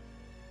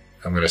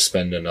 I'm going to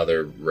spend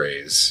another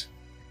raise.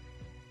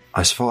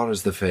 As far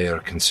as the Fae are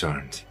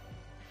concerned,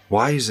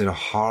 why is it a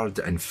hard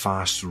and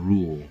fast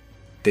rule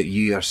that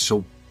you are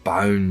so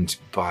bound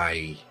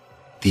by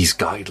these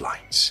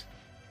guidelines?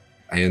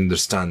 I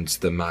understand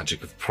the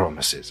magic of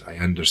promises. I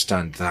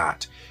understand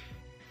that.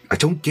 I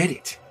don't get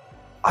it.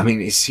 I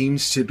mean, it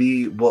seems to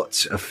be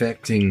what's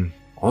affecting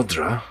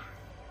Audra,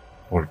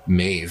 or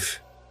Maeve,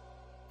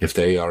 if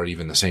they are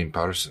even the same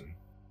person.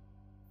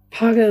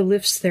 Paga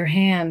lifts their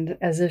hand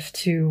as if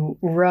to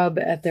rub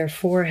at their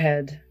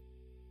forehead.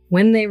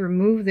 When they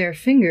remove their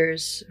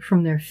fingers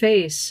from their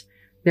face,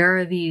 there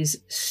are these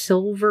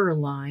silver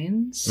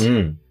lines,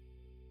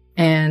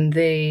 and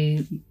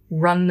they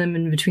run them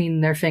in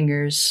between their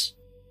fingers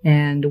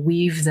and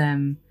weave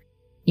them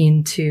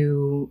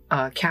into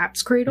a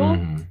cat's cradle,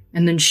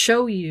 and then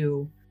show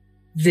you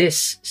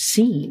this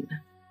scene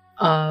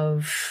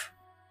of,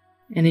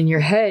 and in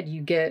your head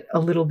you get a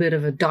little bit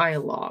of a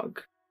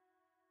dialogue.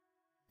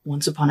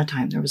 Once upon a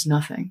time there was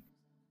nothing.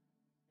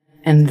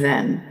 And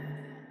then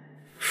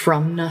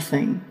from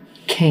nothing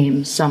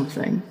came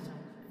something.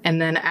 And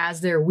then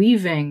as they're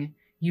weaving,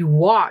 you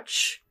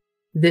watch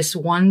this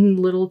one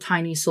little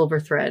tiny silver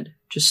thread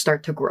just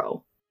start to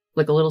grow,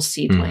 like a little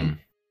seedling.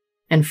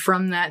 And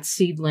from that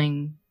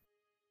seedling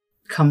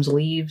comes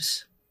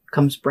leaves,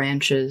 comes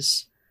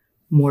branches,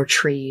 more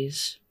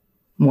trees,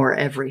 more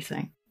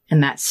everything.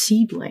 And that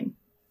seedling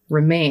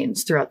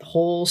remains throughout the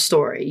whole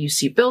story. You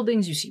see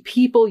buildings, you see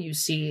people, you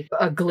see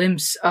a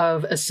glimpse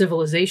of a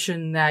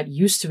civilization that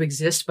used to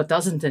exist but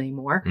doesn't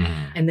anymore.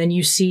 And then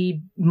you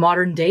see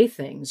modern day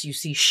things. You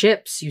see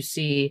ships, you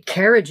see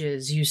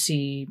carriages, you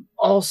see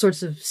all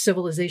sorts of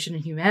civilization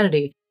and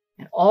humanity.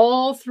 And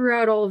all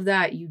throughout all of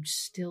that, you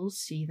still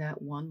see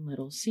that one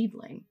little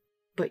seedling.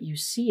 But you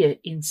see it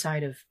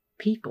inside of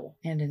people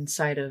and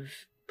inside of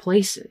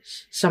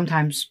places,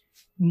 sometimes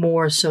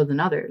more so than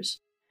others.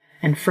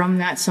 And from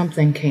that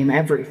something came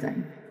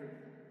everything.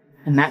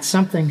 And that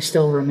something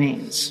still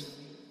remains.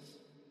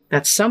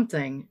 That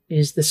something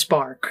is the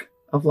spark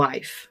of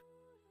life.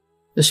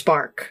 The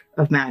spark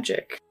of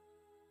magic.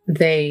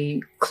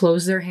 They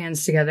close their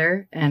hands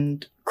together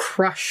and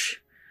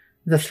crush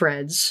the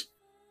threads,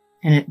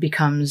 and it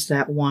becomes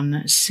that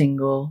one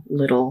single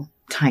little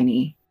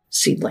tiny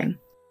seedling.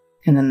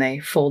 And then they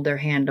fold their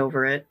hand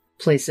over it,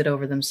 place it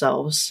over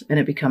themselves, and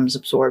it becomes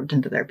absorbed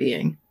into their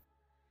being.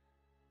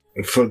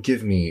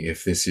 Forgive me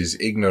if this is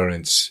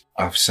ignorance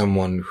of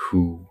someone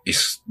who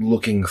is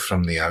looking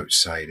from the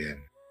outside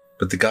in,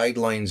 but the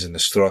guidelines and the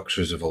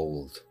structures of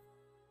old,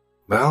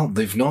 well,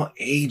 they've not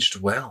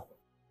aged well.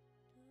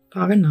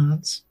 Paga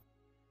nods.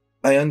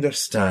 I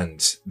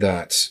understand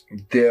that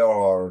there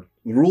are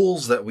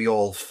rules that we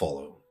all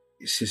follow,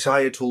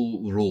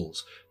 societal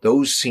rules.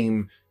 Those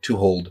seem to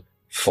hold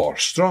far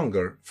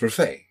stronger for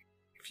Fae.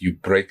 If you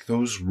break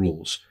those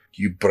rules,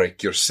 you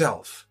break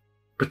yourself.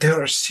 But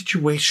there are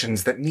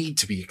situations that need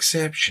to be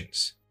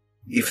exceptions.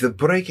 If the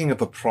breaking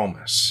of a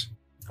promise,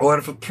 or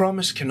if a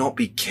promise cannot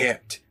be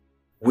kept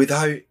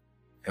without...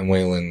 And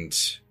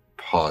Wayland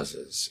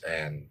pauses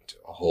and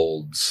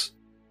holds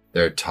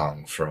their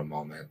tongue for a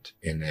moment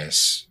in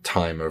this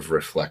time of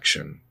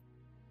reflection.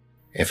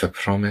 If a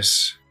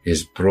promise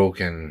is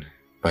broken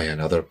by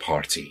another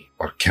party,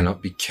 or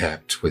cannot be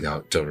kept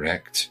without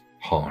direct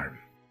harm,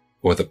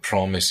 or the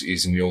promise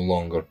is no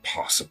longer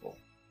possible,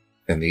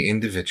 then the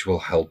individual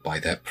held by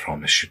that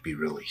promise should be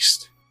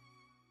released.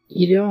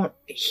 You don't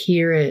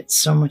hear it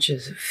so much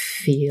as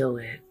feel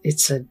it.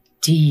 It's a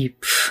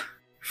deep,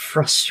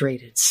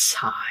 frustrated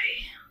sigh.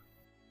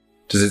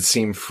 Does it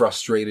seem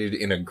frustrated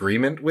in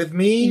agreement with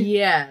me?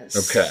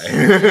 Yes.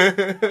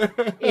 Okay.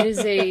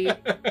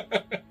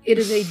 It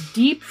is a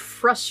deep,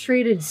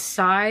 frustrated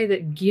sigh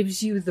that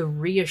gives you the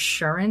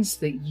reassurance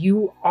that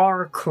you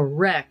are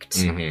correct.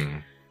 Mm-hmm.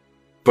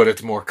 But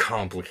it's more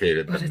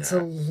complicated than that. But it's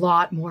a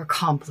lot more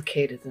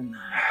complicated than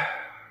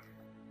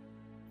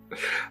that.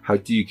 How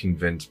do you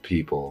convince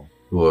people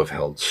who have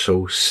held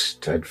so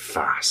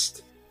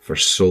steadfast for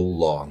so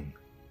long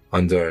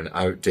under an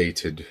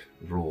outdated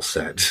rule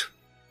set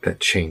that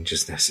change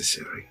is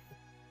necessary?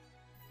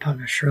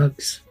 Paga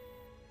shrugs.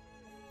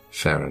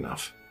 Fair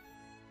enough.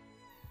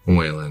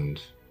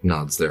 Wayland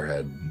nods their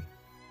head.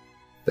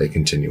 They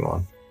continue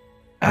on.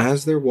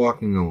 As they're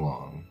walking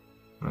along,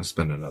 I'll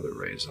spend another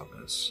raise on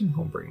this.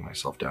 I'll bring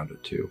myself down to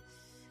 2.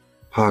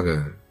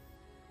 Paga,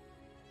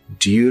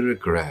 do you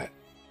regret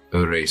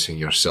erasing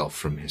yourself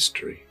from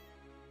history?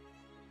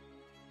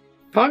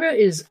 Paga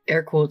is,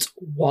 air quotes,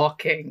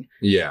 walking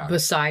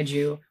beside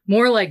you,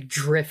 more like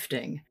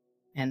drifting,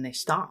 and they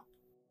stop.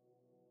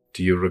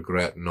 Do you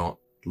regret not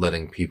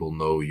letting people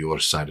know your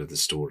side of the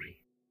story?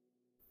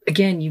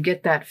 Again, you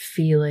get that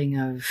feeling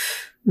of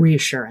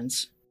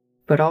reassurance,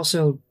 but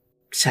also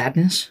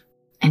sadness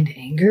and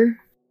anger.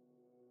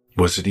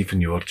 Was it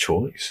even your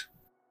choice?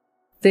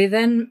 They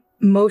then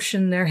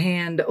motion their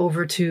hand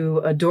over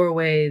to a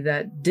doorway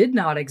that did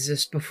not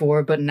exist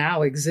before, but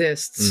now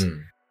exists.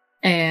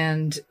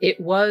 And it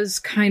was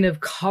kind of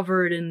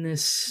covered in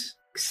this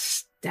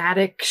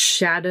static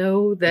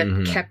shadow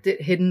that kept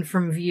it hidden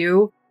from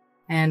view.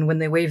 And when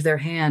they wave their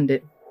hand,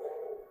 it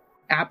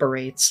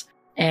apparates.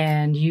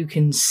 And you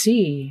can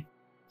see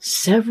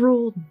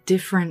several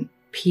different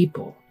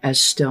people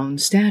as stone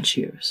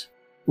statues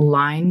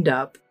lined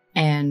up.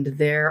 And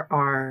there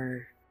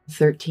are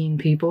 13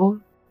 people,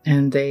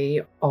 and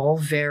they all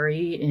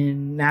vary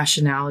in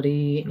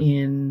nationality,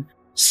 in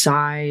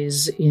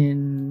size,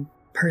 in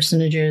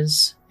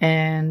personages,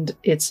 and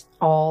it's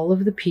all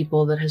of the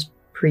people that has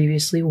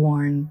previously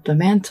worn the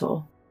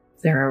mantle.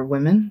 There are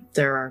women,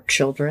 there are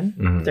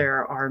children,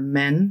 there are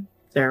men,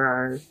 there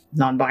are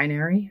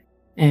non-binary,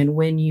 and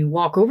when you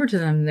walk over to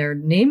them, their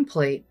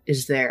nameplate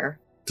is there.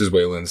 Does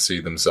Waylon see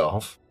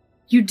themselves?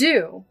 You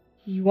do.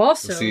 You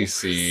also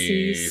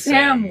see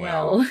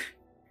Samuel.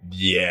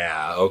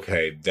 Yeah,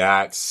 okay,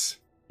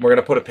 we're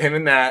gonna put a pin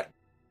in that.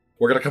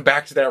 We're gonna come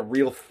back to that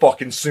real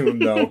fucking soon,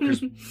 though,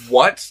 because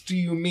what do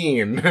you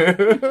mean?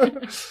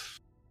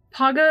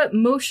 Paga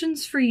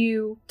motions for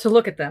you to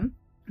look at them,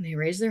 and they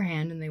raise their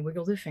hand, and they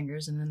wiggle their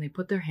fingers, and then they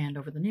put their hand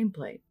over the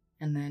nameplate,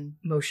 and then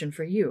motion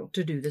for you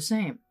to do the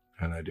same.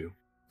 And I do.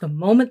 The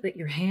moment that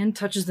your hand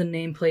touches the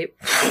nameplate,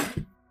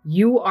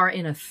 you are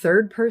in a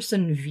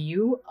third-person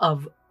view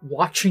of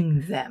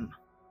watching them.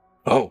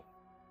 Oh.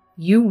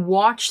 You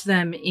watch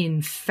them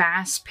in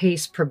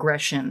fast-paced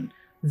progression,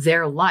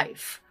 their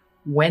life,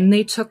 when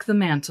they took the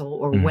mantle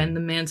or when the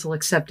mantle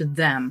accepted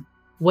them,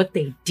 what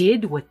they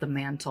did with the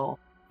mantle,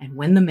 and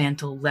when the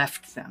mantle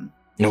left them.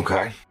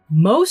 Okay.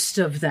 Most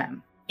of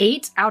them,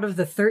 8 out of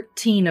the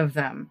 13 of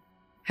them,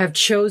 have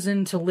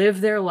chosen to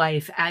live their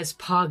life as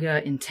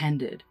Paga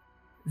intended.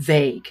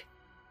 Vague.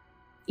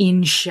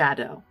 In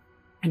shadow.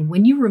 And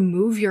when you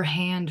remove your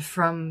hand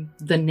from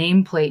the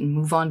nameplate and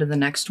move on to the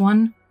next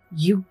one,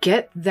 you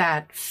get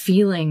that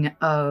feeling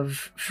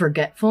of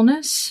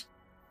forgetfulness.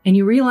 And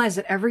you realize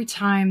that every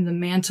time the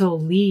mantle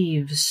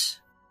leaves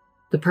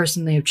the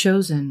person they have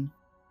chosen,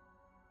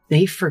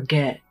 they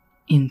forget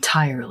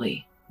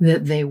entirely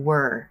that they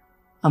were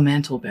a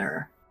mantle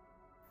bearer.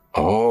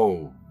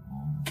 Oh,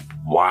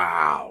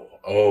 wow.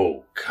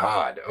 Oh,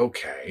 God.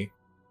 Okay.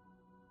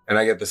 And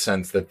I get the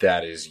sense that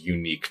that is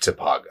unique to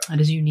Paga. That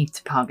is unique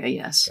to Paga,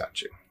 yes.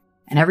 Got you.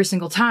 And every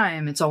single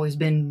time, it's always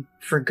been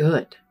for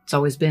good. It's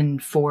always been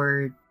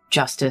for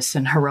justice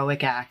and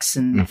heroic acts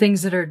and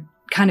things that are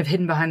kind of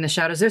hidden behind the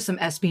shadows. There's some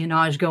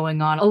espionage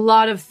going on. A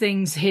lot of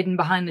things hidden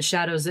behind the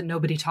shadows that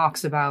nobody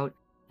talks about.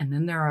 And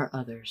then there are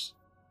others.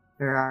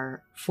 There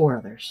are 4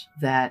 others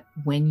that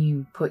when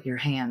you put your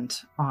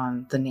hand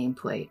on the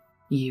nameplate,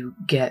 you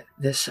get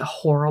this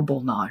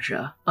horrible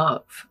nausea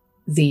of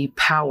the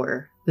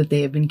power that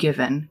they have been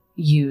given,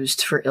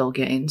 used for ill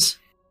gains.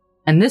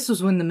 And this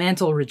was when the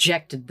mantle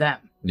rejected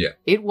them. Yeah.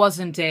 It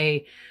wasn't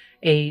a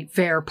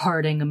fair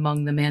parting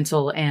among the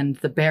mantle and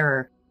the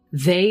bearer.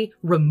 They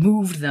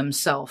removed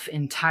themselves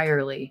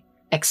entirely,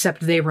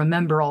 except they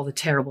remember all the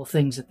terrible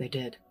things that they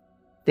did.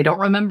 They don't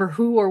remember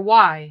who or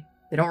why.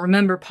 They don't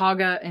remember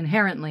Paga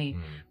inherently,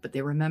 but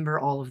they remember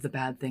all of the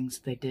bad things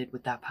they did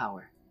with that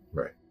power.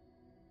 Right.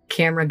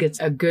 Camera gets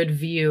a good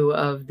view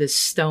of this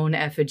stone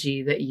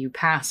effigy that you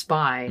pass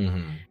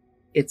by.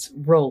 It's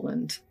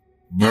Roland.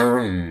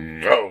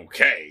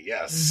 Okay,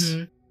 yes.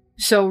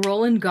 So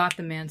Roland got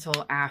the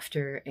mantle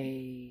after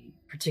a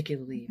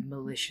particularly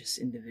malicious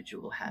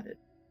individual had it.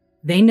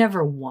 They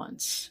never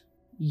once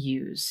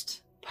used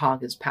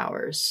Paga's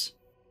powers.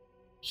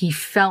 He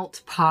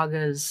felt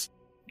Paga's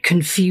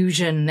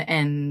confusion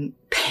and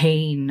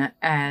pain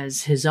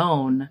as his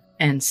own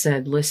and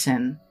said,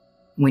 listen,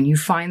 when you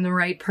find the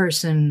right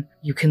person,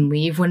 you can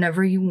leave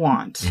whenever you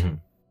want.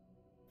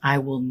 I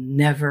will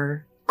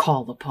never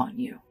call upon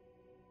you.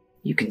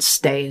 You can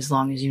stay as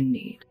long as you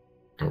need.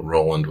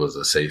 Roland was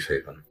a safe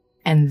haven.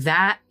 And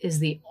that is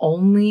the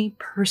only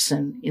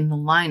person in the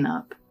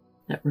lineup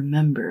that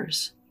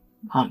remembers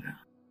Paga.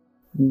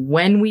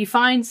 When we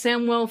find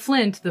Samuel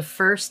Flint, the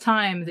first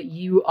time that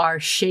you are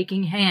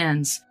shaking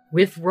hands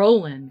with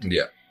Roland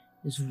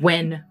is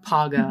when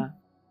Paga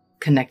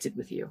connected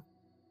with you.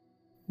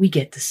 We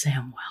get to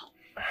Samuel.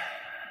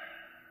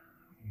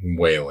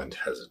 Wayland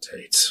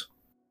hesitates.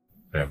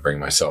 I bring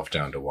myself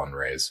down to 1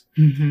 raise.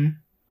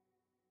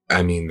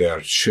 I mean,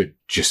 there should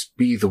just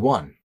be the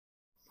one.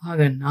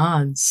 Paga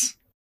nods.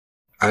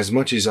 As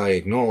much as I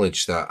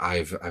acknowledge that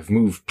I've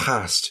moved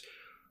past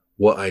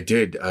what I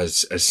did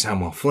as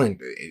Samuel Flint,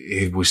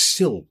 it was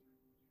still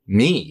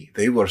me.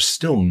 They were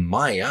still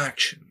my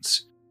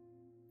actions.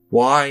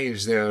 Why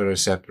is there a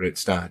separate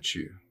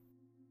statue?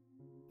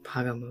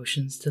 Paga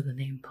motions to the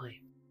nameplate.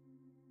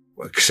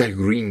 Because I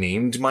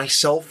renamed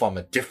myself, I'm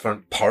a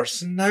different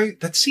person now?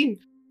 That seemed...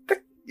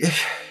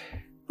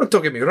 Well,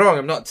 don't get me wrong,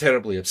 I'm not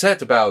terribly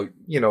upset about,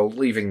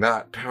 leaving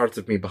that part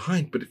of me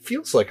behind, but it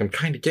feels like I'm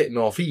kind of getting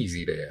off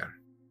easy there.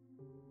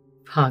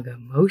 Paga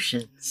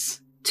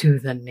motions to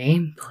the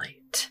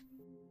nameplate.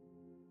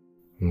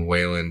 And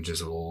Waylon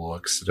just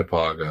looks at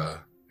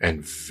Paga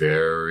and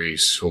very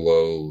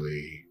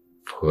slowly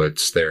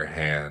puts their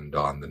hand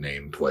on the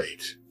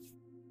nameplate.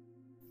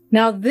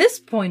 Now, this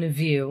point of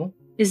view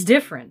is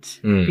different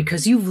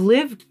because you've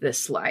lived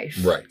this life.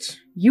 Right.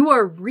 You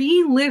are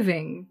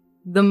reliving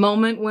the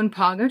moment when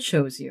Paga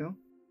chose you,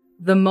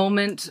 the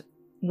moment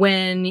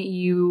when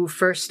you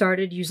first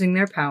started using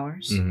their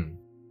powers,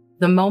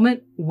 the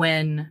moment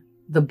when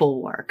the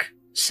bulwark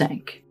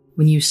sank,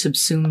 when you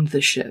subsumed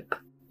the ship,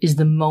 is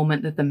the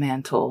moment that the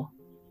mantle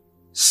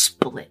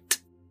split.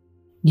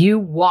 You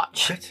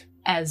watch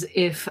as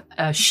if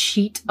a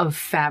sheet of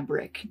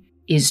fabric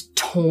is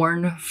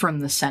torn from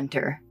the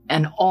center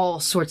and all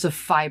sorts of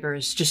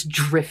fibers just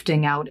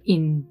drifting out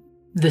in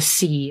the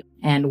sea.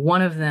 And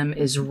one of them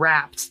is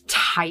wrapped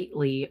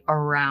tightly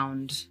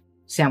around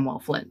Samuel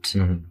Flint.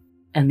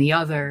 And the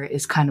other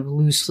is kind of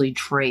loosely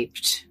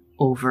draped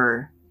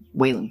over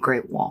Wayland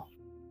Greatwall.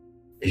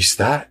 Is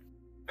that...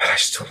 But I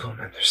still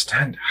don't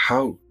understand.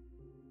 How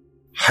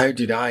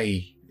did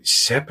I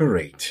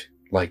separate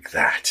like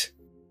that?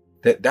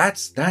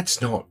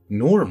 That's not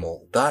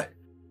normal. That...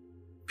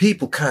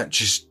 People can't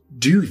just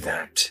do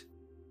that.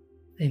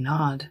 They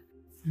nod,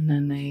 and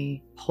then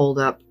they hold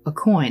up a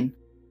coin.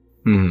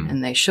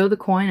 And they show the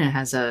coin, and it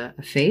has a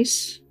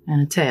face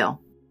and a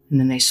tail. And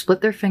then they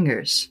split their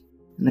fingers.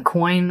 And the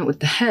coin with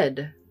the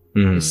head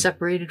is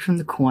separated from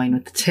the coin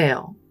with the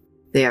tail.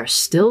 They are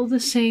still the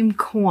same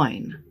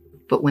coin,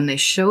 but when they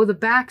show the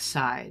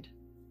backside,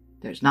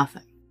 there's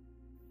nothing.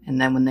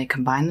 And then when they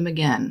combine them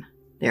again,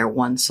 they are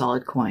one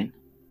solid coin.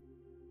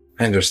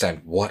 I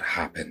understand what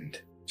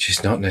happened,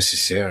 just not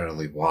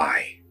necessarily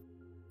why.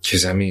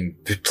 Because, I mean,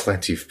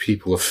 plenty of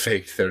people have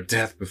faked their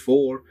death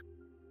before,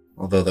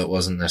 although that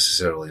wasn't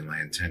necessarily my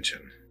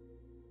intention.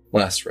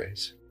 Last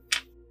race.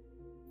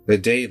 The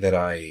day that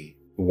I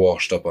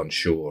washed up on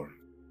shore,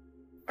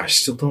 I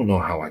still don't know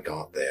how I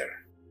got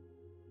there.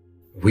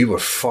 We were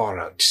far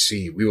out to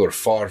sea. We were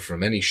far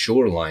from any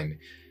shoreline.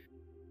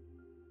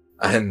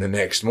 And the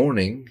next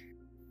morning,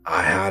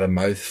 I had a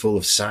mouthful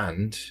of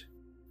sand,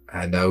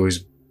 and I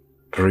was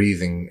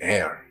breathing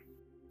air.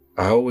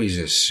 I always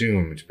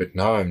assumed, but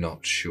now I'm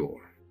not sure.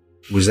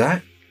 Was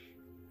that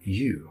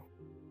you?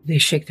 They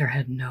shake their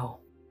head no.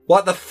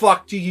 What the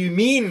fuck do you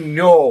mean,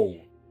 no?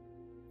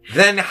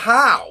 Then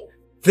how?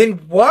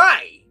 Then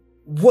why?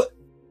 What?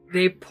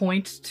 They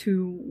point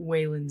to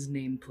Wayland's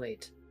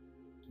nameplate.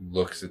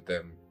 Looks at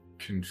them,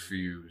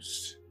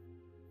 confused.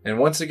 And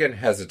once again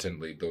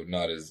hesitantly, though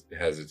not as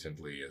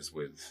hesitantly as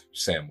with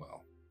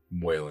Samwell,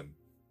 Wayland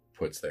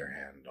puts their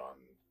hand on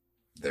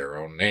their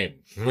own name.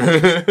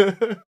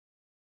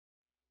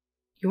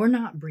 You're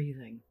not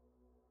breathing.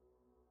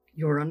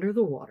 You're under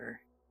the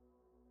water.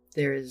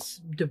 There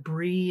is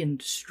debris and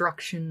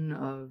destruction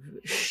of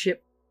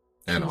ship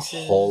and pieces.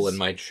 A hole in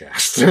my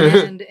chest.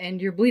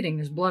 and you're bleeding.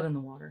 There's blood in the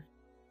water.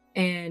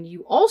 And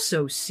you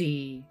also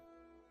see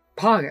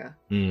Paga.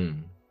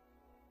 In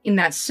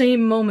that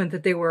same moment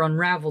that they were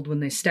unraveled when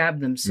they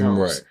stabbed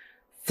themselves,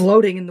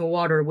 floating in the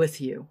water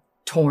with you,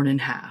 torn in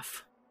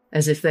half,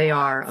 as if they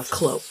are a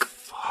cloak.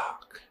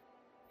 Fuck.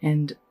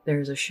 And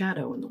there's a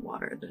shadow in the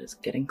water that is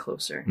getting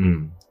closer.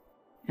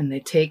 And they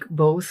take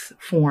both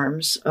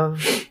forms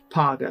of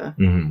Paga,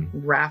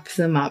 wrap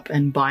them up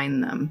and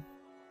bind them,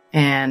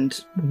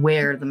 and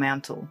wear the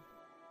mantle.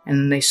 And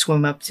then they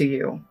swim up to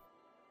you,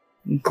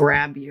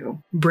 grab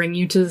you, bring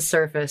you to the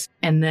surface,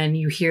 and then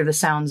you hear the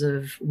sounds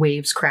of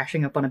waves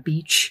crashing up on a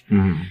beach,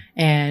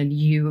 and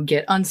you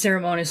get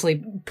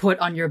unceremoniously put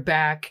on your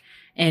back,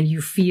 and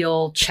you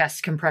feel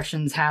chest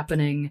compressions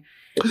happening,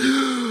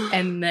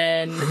 and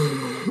then...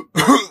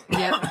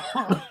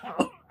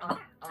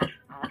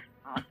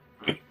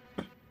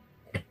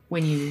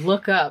 When you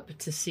look up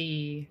to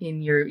see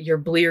in your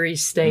bleary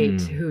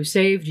state who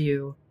saved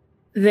you,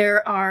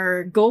 there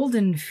are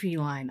golden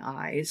feline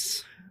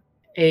eyes,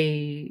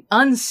 a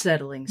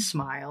unsettling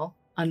smile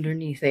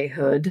underneath a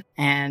hood,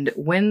 and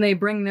when they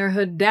bring their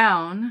hood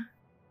down,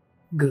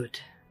 good.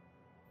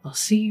 I'll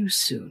see you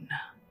soon.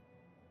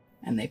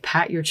 And they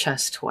pat your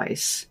chest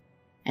twice,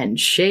 and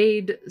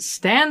Shade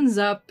stands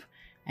up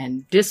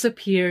and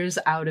disappears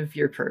out of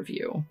your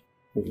purview.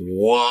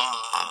 Wow,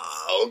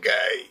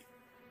 okay.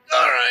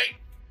 Alright.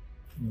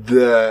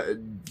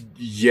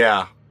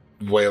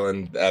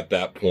 Wayland at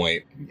that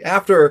point,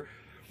 after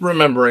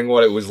remembering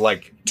what it was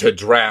like to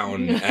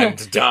drown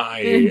and die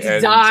and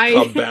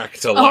come back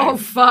to life. Oh,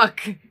 fuck.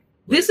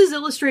 This is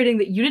illustrating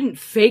that you didn't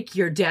fake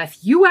your death.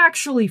 You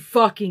actually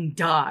fucking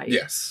died.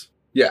 Yes.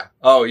 Yeah.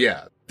 Oh,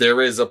 yeah.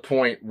 There is a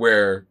point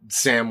where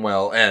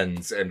Samwell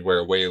ends and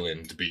where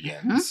Wayland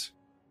begins.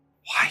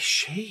 Why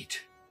Shade?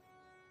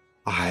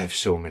 I have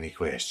so many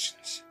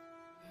questions.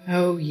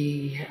 Oh,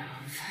 ye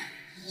have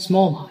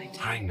small mind.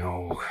 I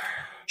know.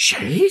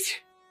 Shade?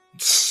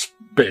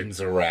 Spins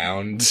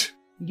around.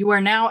 You are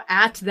now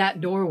at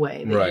that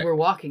doorway that you were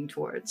walking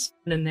towards.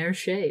 And there's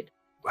Shade.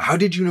 How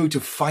did you know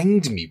to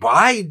find me?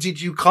 Why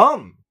did you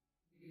come?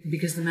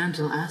 Because the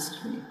mantle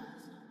asked me.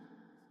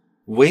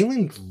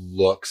 Wayland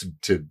looks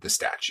to the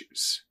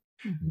statues.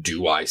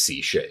 Do I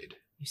see Shade?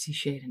 You see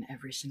Shade in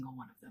every single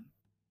one of them.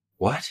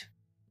 What?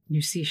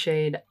 You see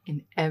Shade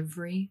in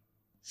every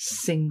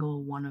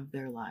single one of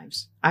their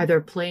lives, either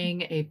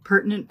playing a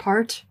pertinent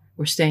part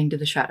or staying to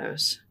the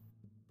shadows.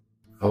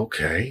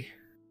 Okay.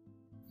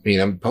 I mean,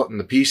 I'm putting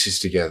the pieces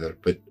together,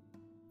 but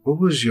what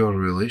was your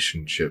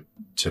relationship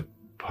to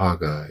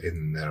Paga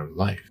in their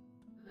life?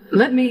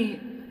 Let me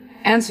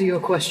answer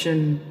your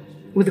question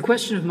with a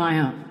question of my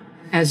own,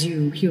 as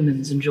you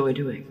humans enjoy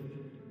doing.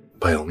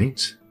 By all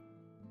means.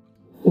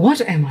 What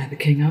am I the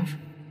king of?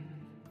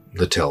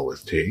 The Tell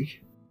with Tig.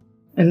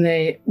 And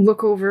they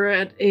look over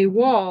at a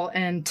wall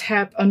and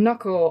tap a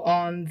knuckle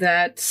on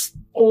that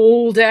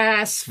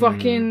old-ass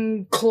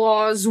fucking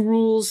clause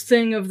rules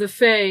thing of the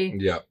Fae.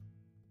 Yep.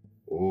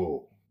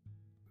 Oh.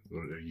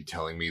 Are you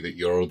telling me that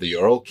you're the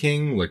Earl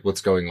King? Like,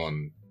 what's going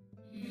on?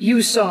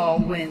 You saw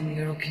when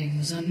the Earl King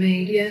was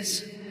unmade,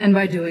 yes? And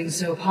by doing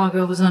so,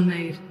 Paga was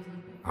unmade.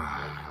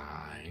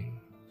 Aye.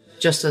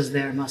 Just as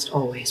there must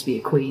always be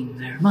a queen,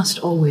 there must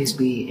always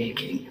be a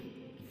king.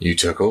 You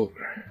took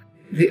over.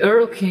 The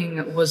Earl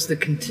King was the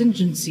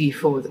contingency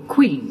for the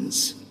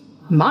queens.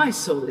 My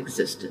sole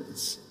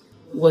existence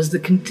was the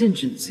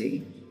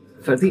contingency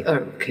for the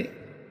Earl King.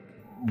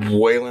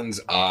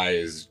 Waylon's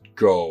eyes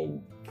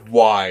go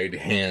wide,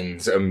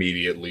 hands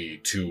immediately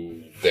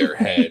to their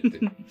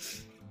head.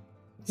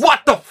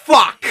 What the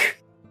fuck?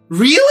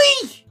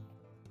 Really?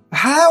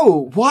 How?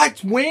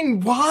 What?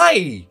 When?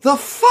 Why? The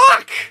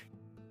fuck?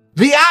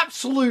 The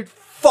absolute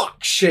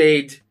fuck,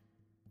 Shade.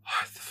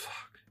 What the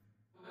fuck?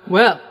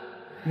 Well,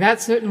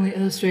 that certainly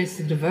illustrates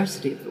the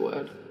diversity of the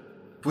word.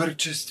 We're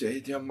just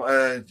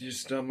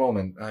a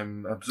moment.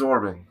 I'm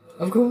absorbing.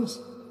 Of course.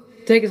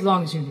 Take as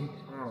long as you need.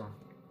 Oh.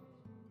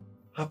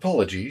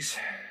 Apologies.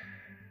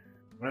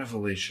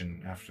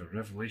 Revelation after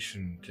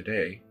revelation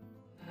today.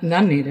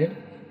 None needed.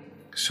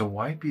 So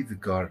why be the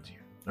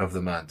guardian of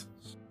the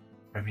mantles?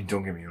 I mean,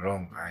 don't get me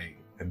wrong, I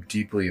am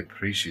deeply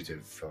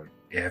appreciative for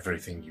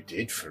everything you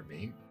did for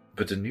me,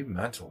 but a new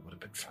mantle would have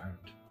been found.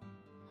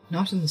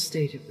 Not in the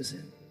state it was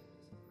in.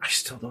 I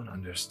still don't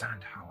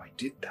understand how I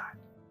did that.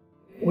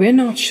 We're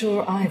not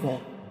sure either.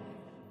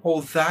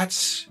 Oh,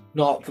 that's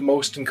not the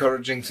most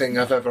encouraging thing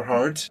I've ever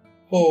heard.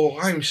 Oh,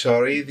 I'm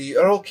sorry, the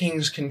Earl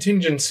King's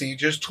contingency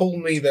just told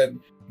me that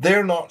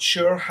they're not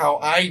sure how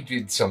I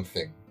did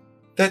something.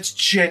 That's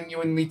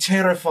genuinely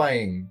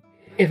terrifying.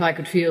 If I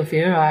could feel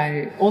fear,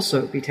 I'd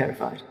also be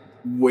terrified.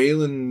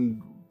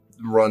 Waylon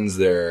runs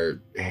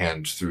their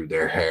hand through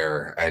their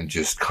hair and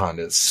just kind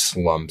of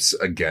slumps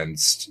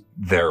against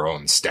their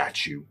own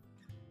statue.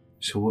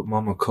 So what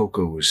Mama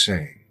Coco was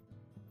saying,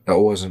 that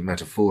wasn't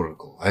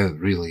metaphorical. I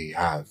really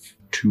have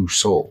two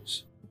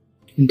souls.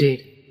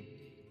 Indeed.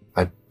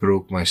 I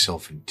broke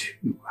myself in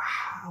two.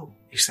 How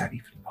is that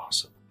even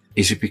possible?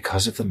 Is it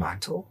because of the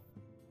mantle?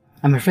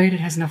 I'm afraid it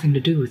has nothing to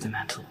do with the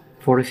mantle.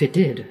 For if it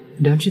did,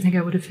 don't you think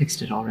I would have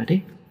fixed it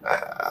already?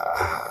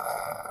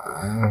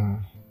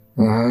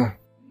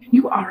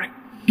 You are a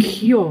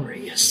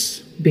curious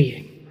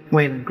being,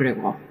 Waylon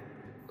Greywall.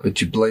 Would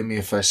you blame me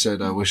if I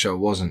said I wish I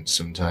wasn't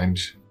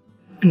sometimes?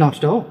 Not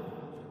at all.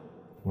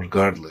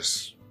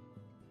 Regardless,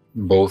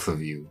 both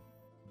of you,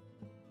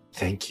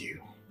 thank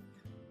you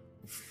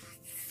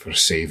for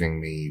saving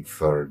me,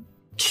 for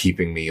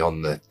keeping me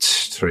on the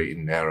straight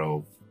and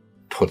narrow,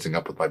 putting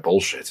up with my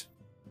bullshit.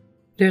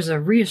 There's a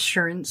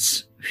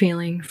reassurance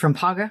feeling from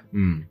Paga,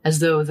 as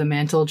though the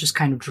mantle just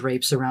kind of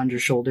drapes around your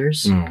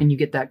shoulders, and you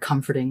get that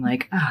comforting,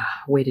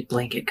 weighted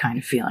blanket kind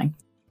of feeling.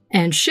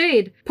 And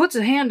Shade puts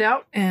a hand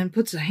out and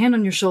puts a hand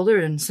on your shoulder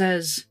and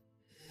says,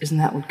 "Isn't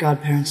that what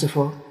godparents are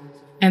for?"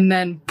 And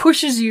then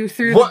pushes you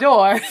through the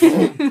door.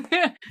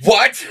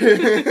 What?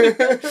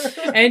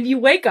 And you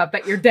wake up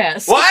at your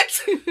desk.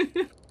 What?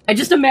 I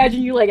just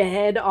imagine you like a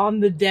head on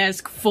the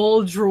desk,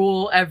 full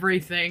drool,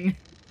 everything.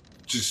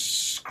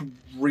 Just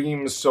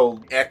screams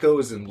so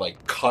echoes and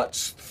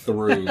cuts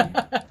through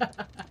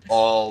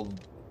all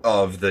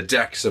of the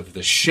decks of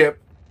the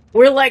ship.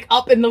 We're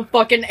up in the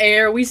fucking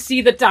air. We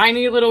see the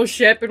tiny little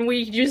ship and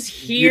we just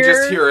hear... You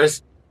just hear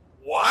us.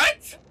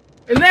 What?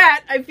 And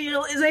that, I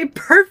feel, is a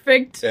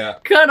perfect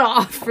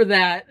cutoff for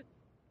that.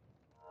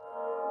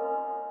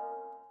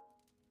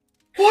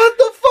 What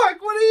the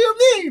fuck? What do you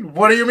mean?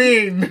 What do you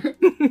mean?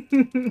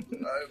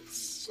 I'm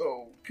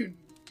so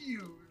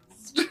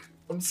confused.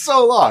 I'm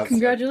so lost.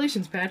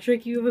 Congratulations,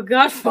 Patrick. You have a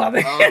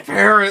godfather.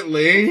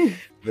 Apparently.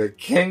 The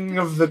king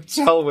of the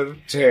Tell with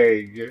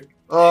Tig.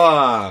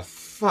 Ah,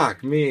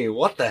 fuck me.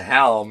 What the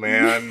hell,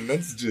 man?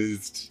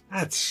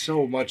 That's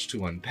so much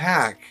to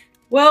unpack.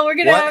 Well, we're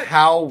gonna What,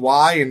 how,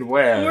 why, and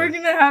where? We're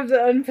gonna have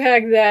to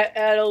unpack that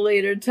at a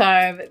later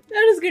time.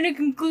 That is gonna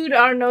conclude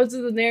our Notes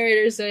of the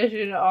Narrator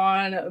session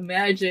on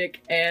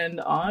magic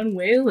and on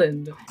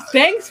Wayland.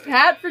 Thanks,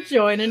 Pat, for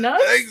joining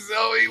us. Thanks,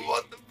 Zoe.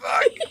 What the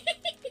fuck?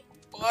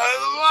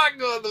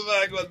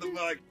 What the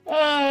fuck?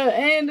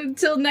 And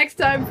until next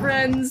time,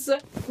 friends,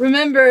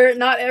 remember,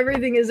 not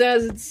everything is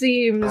as it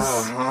seems.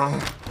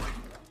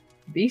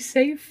 Be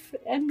safe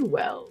and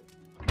well.